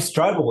 My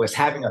struggle was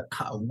having a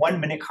 1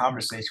 minute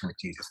conversation with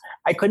Jesus.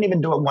 I couldn't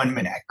even do it 1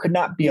 minute. I could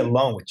not be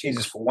alone with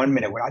Jesus for 1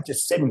 minute without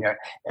just sitting there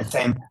and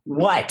saying,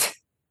 what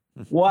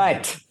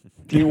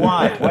do you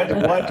want? What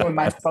am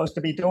I supposed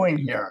to be doing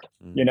here?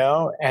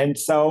 And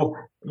so,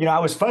 I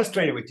was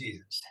frustrated with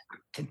Jesus.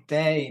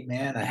 Today,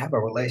 man, I have a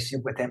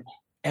relationship with him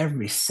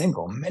every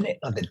single minute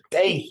of the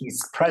day.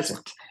 He's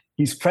present.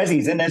 He's present.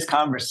 He's in this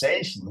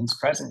conversation. He's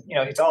present.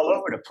 He's all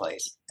over the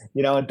place.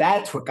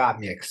 That's what got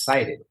me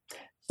excited.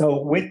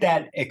 So with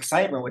that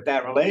excitement, with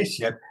that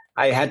relationship,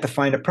 I had to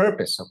find a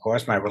purpose. Of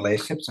course, my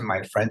relationships and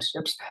my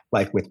friendships,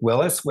 like with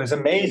Willis, was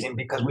amazing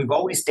because we've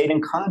always stayed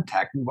in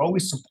contact. We were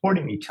always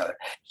supporting each other.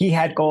 He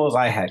had goals,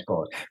 I had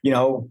goals.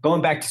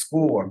 Going back to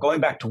school or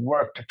going back to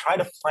work to try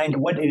to find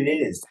what it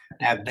is,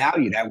 that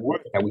value, that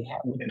work that we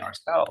have within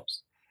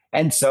ourselves.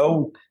 And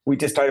so we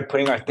just started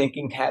putting our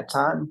thinking hats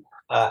on.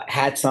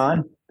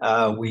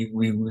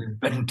 We've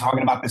been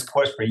talking about this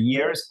course for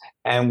years.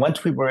 And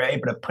once we were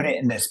able to put it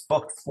in this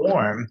book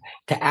form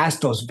to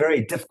ask those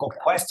very difficult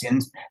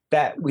questions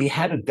that we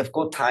had a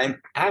difficult time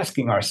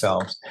asking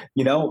ourselves,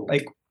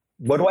 like,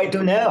 what do I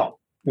do now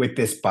with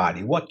this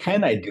body? What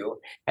can I do?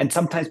 And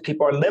sometimes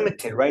people are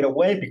limited right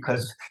away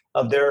because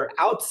of their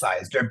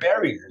outsides, their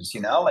barriers,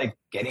 like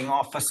getting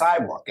off a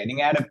sidewalk,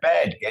 getting out of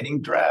bed,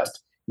 getting dressed.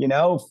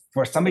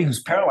 For somebody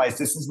who's paralyzed,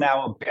 this is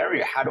now a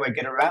barrier. How do I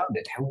get around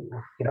it?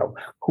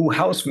 Who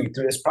helps me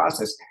through this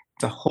process?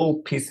 It's a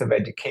whole piece of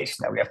education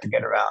that we have to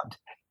get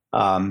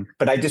around.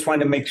 But I just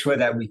wanted to make sure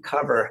that we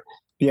cover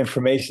the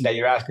information that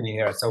you're asking me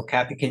here. So,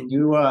 Kathy, can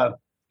you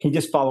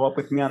just follow up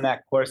with me on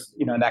that course?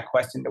 That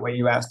question, the way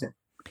you asked it,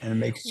 and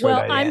make sure.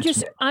 Well,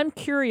 that I'm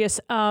curious.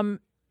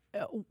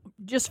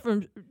 Just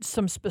from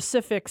some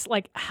specifics,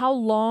 like how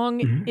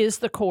long is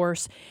the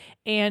course,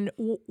 and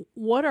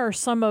what are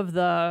some of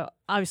the,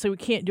 obviously we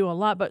can't do a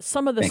lot, but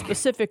some of the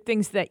specific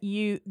things that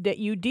you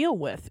deal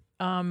with,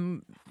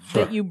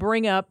 that you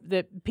bring up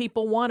that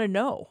people want to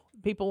know.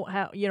 People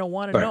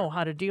want to know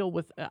how to deal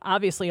with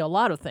obviously a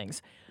lot of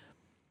things.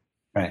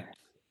 Right.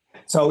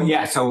 So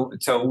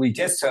we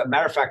just,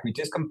 matter of fact, we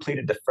just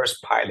completed the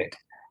first pilot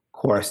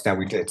course that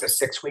we did.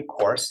 It's a 6-week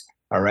course.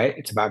 All right.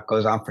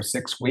 Goes on for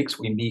 6 weeks.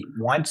 We meet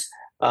once.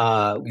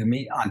 We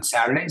meet on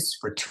Saturdays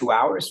for 2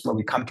 hours where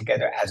we come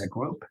together as a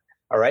group.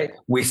 All right.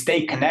 We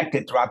stay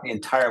connected throughout the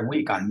entire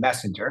week on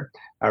Messenger.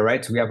 All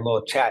right. So we have a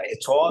little chat.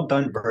 It's all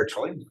done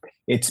virtually.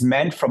 It's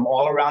men from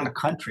all around the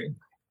country.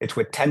 It's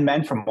with 10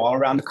 men from all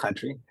around the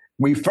country.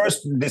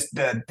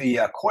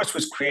 The course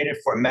was created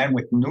for men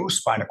with new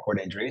spinal cord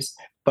injuries.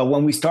 But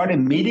when we started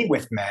meeting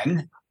with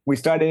men, we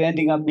started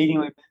ending up meeting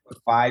with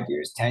 5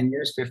 years, 10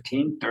 years,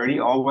 15, 30,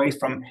 all the way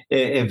from,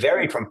 it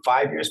varied from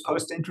 5 years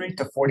post-injury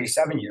to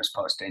 47 years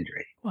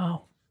post-injury.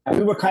 Wow. And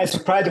we were kind of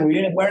surprised that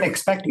we weren't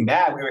expecting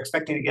that. We were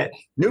expecting to get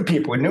new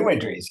people with new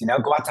injuries,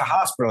 go out to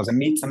hospitals and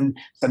meet some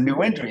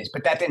new injuries.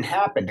 But that didn't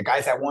happen. The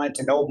guys that wanted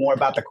to know more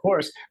about the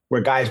course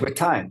were guys with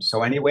time.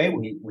 So anyway,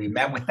 we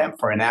met with them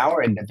for an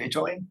hour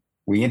individually.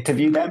 We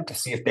interviewed them to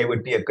see if they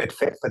would be a good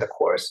fit for the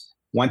course.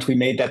 Once we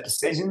made that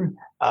decision,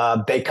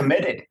 they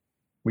committed.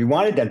 We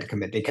wanted them to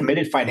commit. They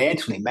committed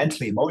financially,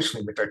 mentally,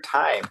 emotionally, with their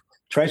time,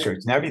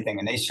 treasures, and everything.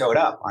 And they showed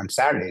up on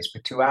Saturdays for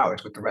 2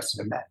 hours with the rest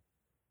of the men.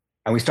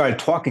 And we started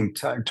talking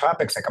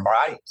topics like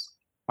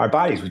our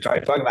bodies. We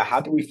started talking about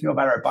how do we feel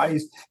about our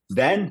bodies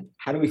then?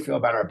 How do we feel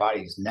about our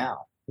bodies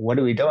now? What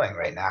are we doing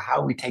right now? How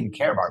are we taking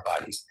care of our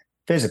bodies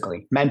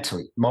physically,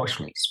 mentally,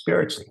 emotionally,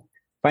 spiritually,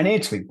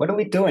 financially? What are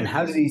we doing?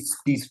 How do these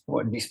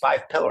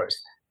 5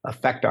 pillars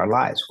affect our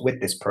lives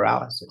with this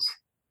paralysis?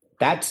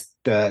 That's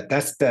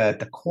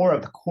the core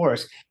of the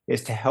course,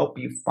 is to help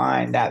you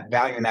find that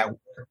value and that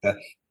work,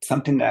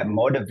 something that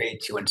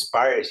motivates you,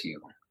 inspires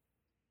you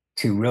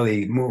to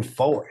really move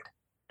forward.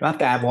 You don't have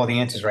to have all the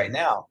answers right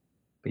now,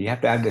 but you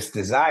have to have this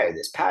desire,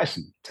 this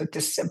passion to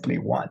just simply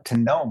want to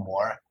know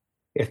more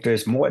if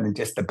there's more than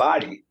just the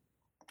body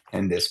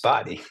and this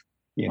body,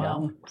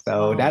 know?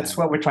 So that's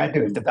what we're trying to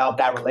do, is develop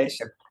that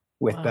relationship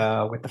with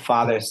the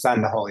Father,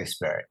 Son, the Holy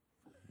Spirit.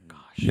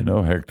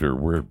 Hector,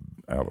 we're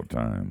out of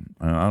time.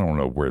 I don't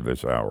know where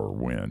this hour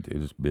went.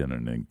 It's been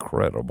an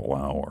incredible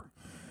hour,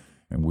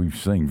 and we've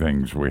seen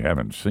things we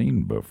haven't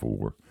seen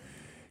before.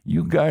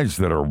 You guys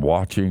that are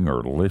watching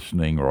or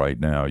listening right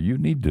now, you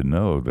need to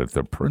know that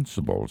the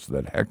principles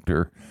that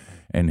Hector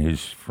and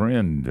his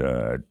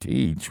friend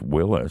teach,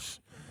 Willis,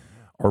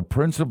 are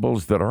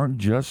principles that aren't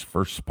just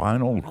for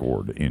spinal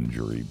cord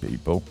injury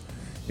people.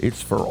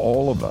 It's for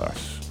all of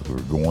us who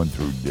are going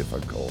through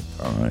difficult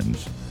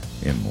times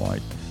in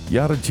life. You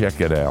ought to check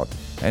it out.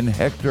 And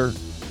Hector,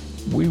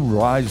 we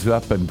rise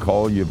up and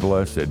call you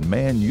blessed.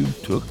 Man, you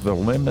took the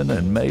lemon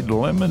and made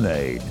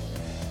lemonade.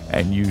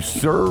 And you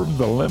served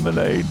the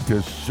lemonade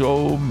to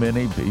so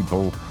many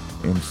people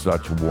in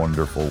such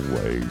wonderful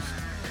ways.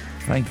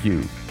 Thank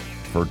you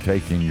for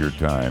taking your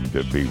time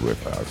to be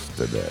with us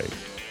today.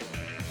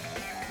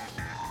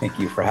 Thank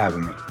you for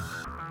having me.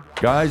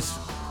 Guys,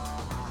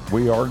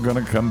 we are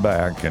going to come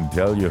back and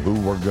tell you who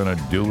we're going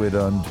to do it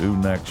unto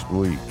next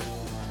week.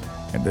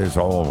 And as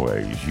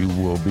always, you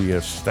will be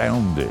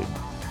astounded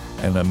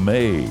and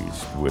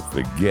amazed with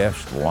the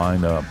guest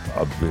lineup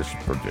of this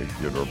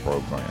particular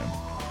program.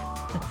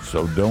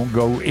 So don't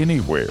go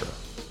anywhere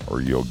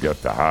or you'll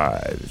get the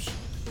hives.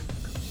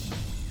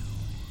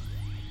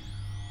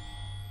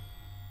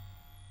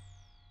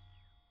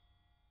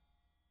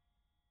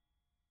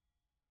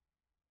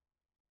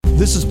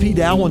 This is Pete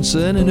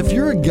Alwinson, and if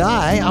you're a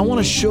guy, I want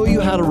to show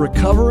you how to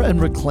recover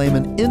and reclaim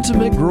an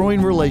intimate,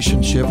 growing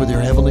relationship with your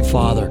Heavenly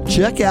Father.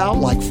 Check out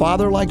Like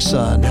Father, Like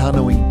Son, How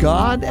Knowing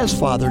God as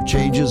Father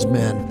Changes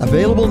Men.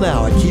 Available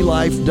now at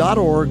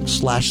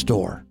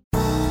keylife.org/store.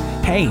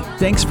 Hey,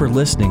 thanks for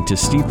listening to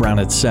Steve Brown,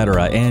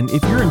 etc. And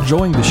if you're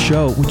enjoying the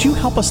show, would you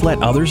help us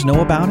let others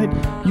know about it?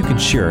 You can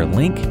share a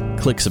link,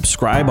 click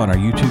subscribe on our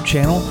YouTube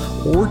channel,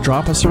 or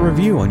drop us a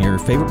review on your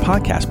favorite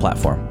podcast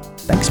platform.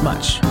 Thanks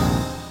much.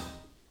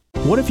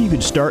 What if you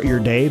could start your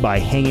day by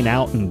hanging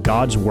out in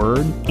God's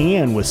Word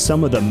and with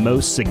some of the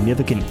most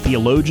significant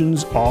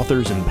theologians,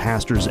 authors, and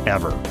pastors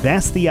ever?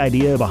 That's the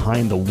idea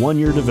behind the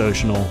one-year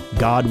devotional,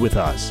 God with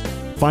Us.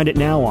 Find it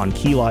now on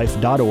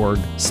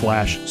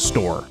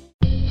keylife.org/store.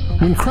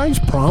 When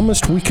Christ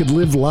promised we could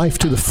live life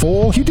to the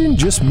full, He didn't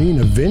just mean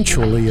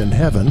eventually in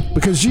heaven,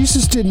 because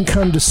Jesus didn't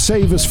come to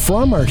save us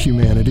from our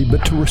humanity,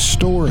 but to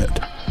restore it.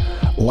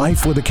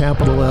 Life with a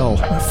capital L.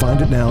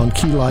 Find it now on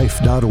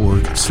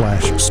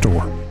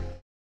keylife.org/store.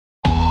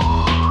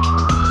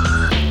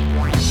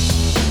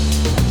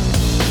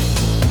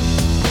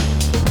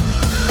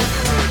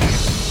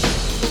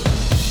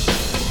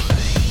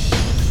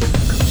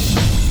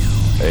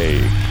 Hey,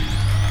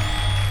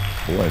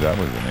 boy, that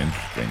was an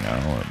interesting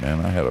hour,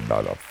 man. I had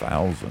about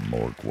 1,000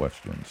 more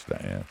questions to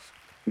ask.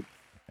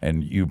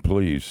 And you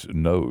please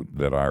note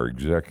that our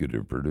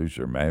executive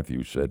producer,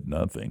 Matthew, said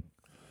nothing.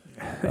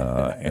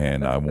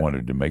 And I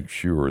wanted to make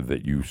sure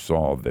that you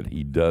saw that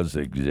he does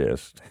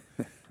exist.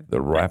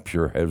 The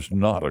rapture has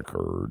not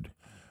occurred.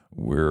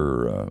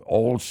 We're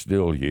all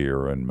still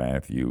here, and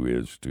Matthew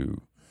is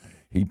too.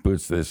 He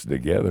puts this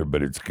together,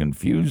 but it's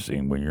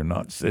confusing when you're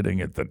not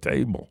sitting at the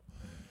table.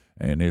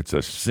 And it's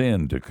a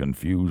sin to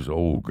confuse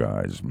old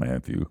guys,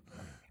 Matthew.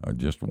 I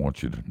just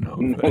want you to know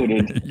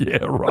that.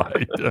 Yeah,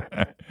 right.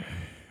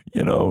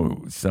 You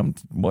know,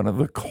 one of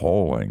the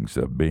callings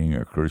of being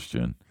a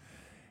Christian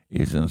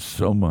isn't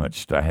so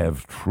much to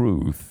have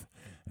truth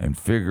and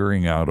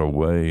figuring out a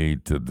way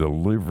to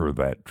deliver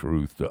that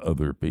truth to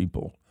other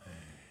people.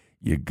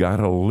 You got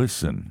to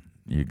listen.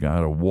 You got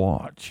to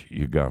watch.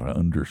 You got to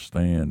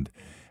understand.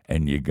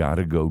 And you got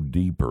to go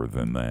deeper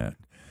than that.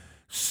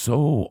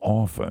 So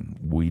often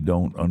we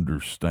don't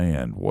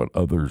understand what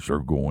others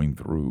are going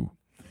through.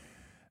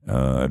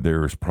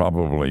 There's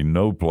probably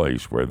no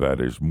place where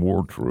that is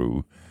more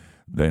true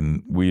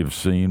than we have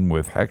seen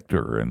with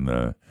Hector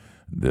and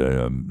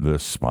the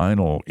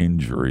spinal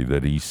injury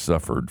that he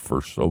suffered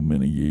for so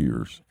many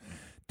years.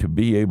 To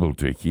be able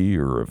to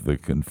hear of the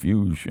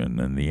confusion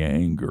and the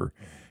anger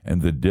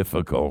and the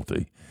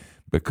difficulty.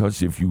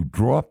 Because if you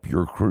drop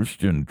your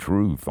Christian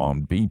truth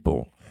on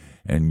people,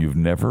 and you've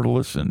never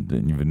listened,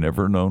 and you've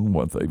never known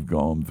what they've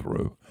gone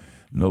through,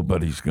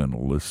 nobody's going to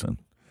listen.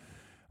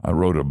 I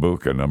wrote a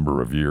book a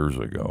number of years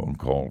ago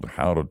called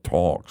How to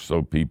Talk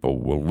So People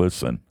Will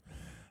Listen.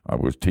 I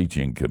was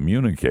teaching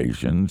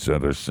communications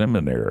at a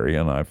seminary,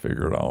 and I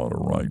figured I ought to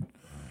write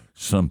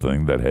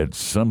something that had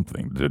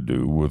something to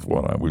do with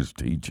what I was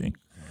teaching.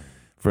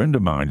 A friend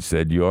of mine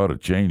said you ought to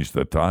change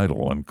the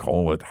title and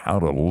call it How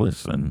to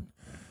Listen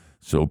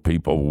So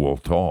People Will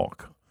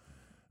Talk.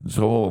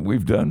 So what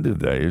we've done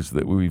today is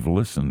that we've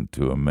listened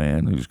to a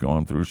man who's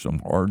gone through some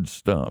hard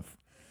stuff.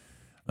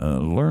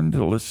 Learn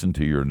to listen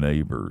to your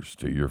neighbors,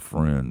 to your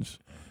friends,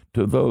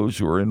 to those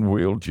who are in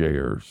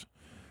wheelchairs,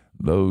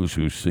 those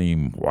who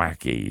seem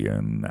wacky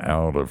and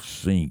out of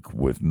sync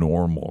with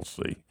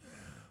normalcy.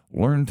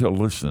 Learn to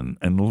listen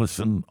and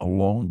listen a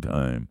long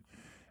time,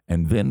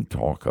 and then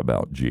talk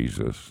about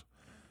Jesus.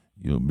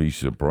 You'll be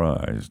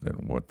surprised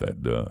at what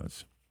that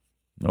does.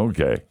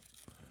 Okay,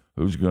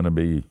 who's going to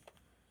be...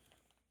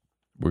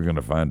 We're going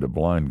to find a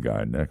blind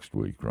guy next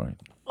week, right?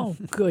 Oh,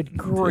 good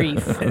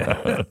grief.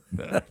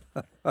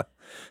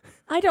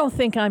 I don't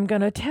think I'm going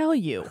to tell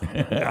you.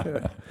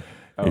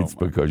 It's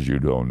because you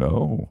don't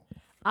know.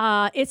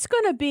 It's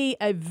going to be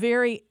a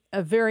very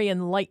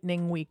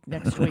enlightening week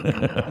next week.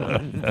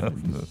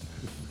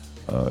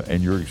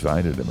 And you're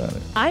excited about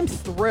it. I'm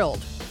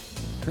thrilled.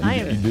 I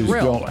am You just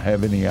thrilled. don't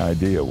have any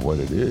idea what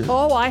it is.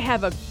 Oh, I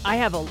have a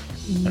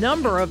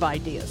number of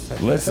ideas.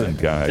 Listen,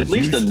 guys. At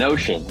least a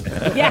notion.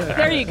 Yeah,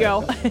 there you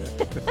go.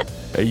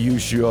 Hey, you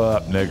show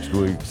up next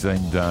week,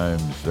 same time,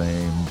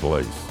 same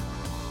place.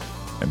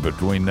 And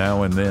between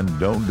now and then,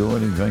 don't do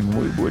anything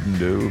we wouldn't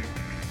do.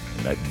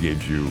 And that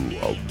gives you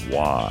a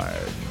wide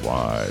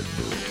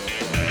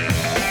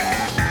berth.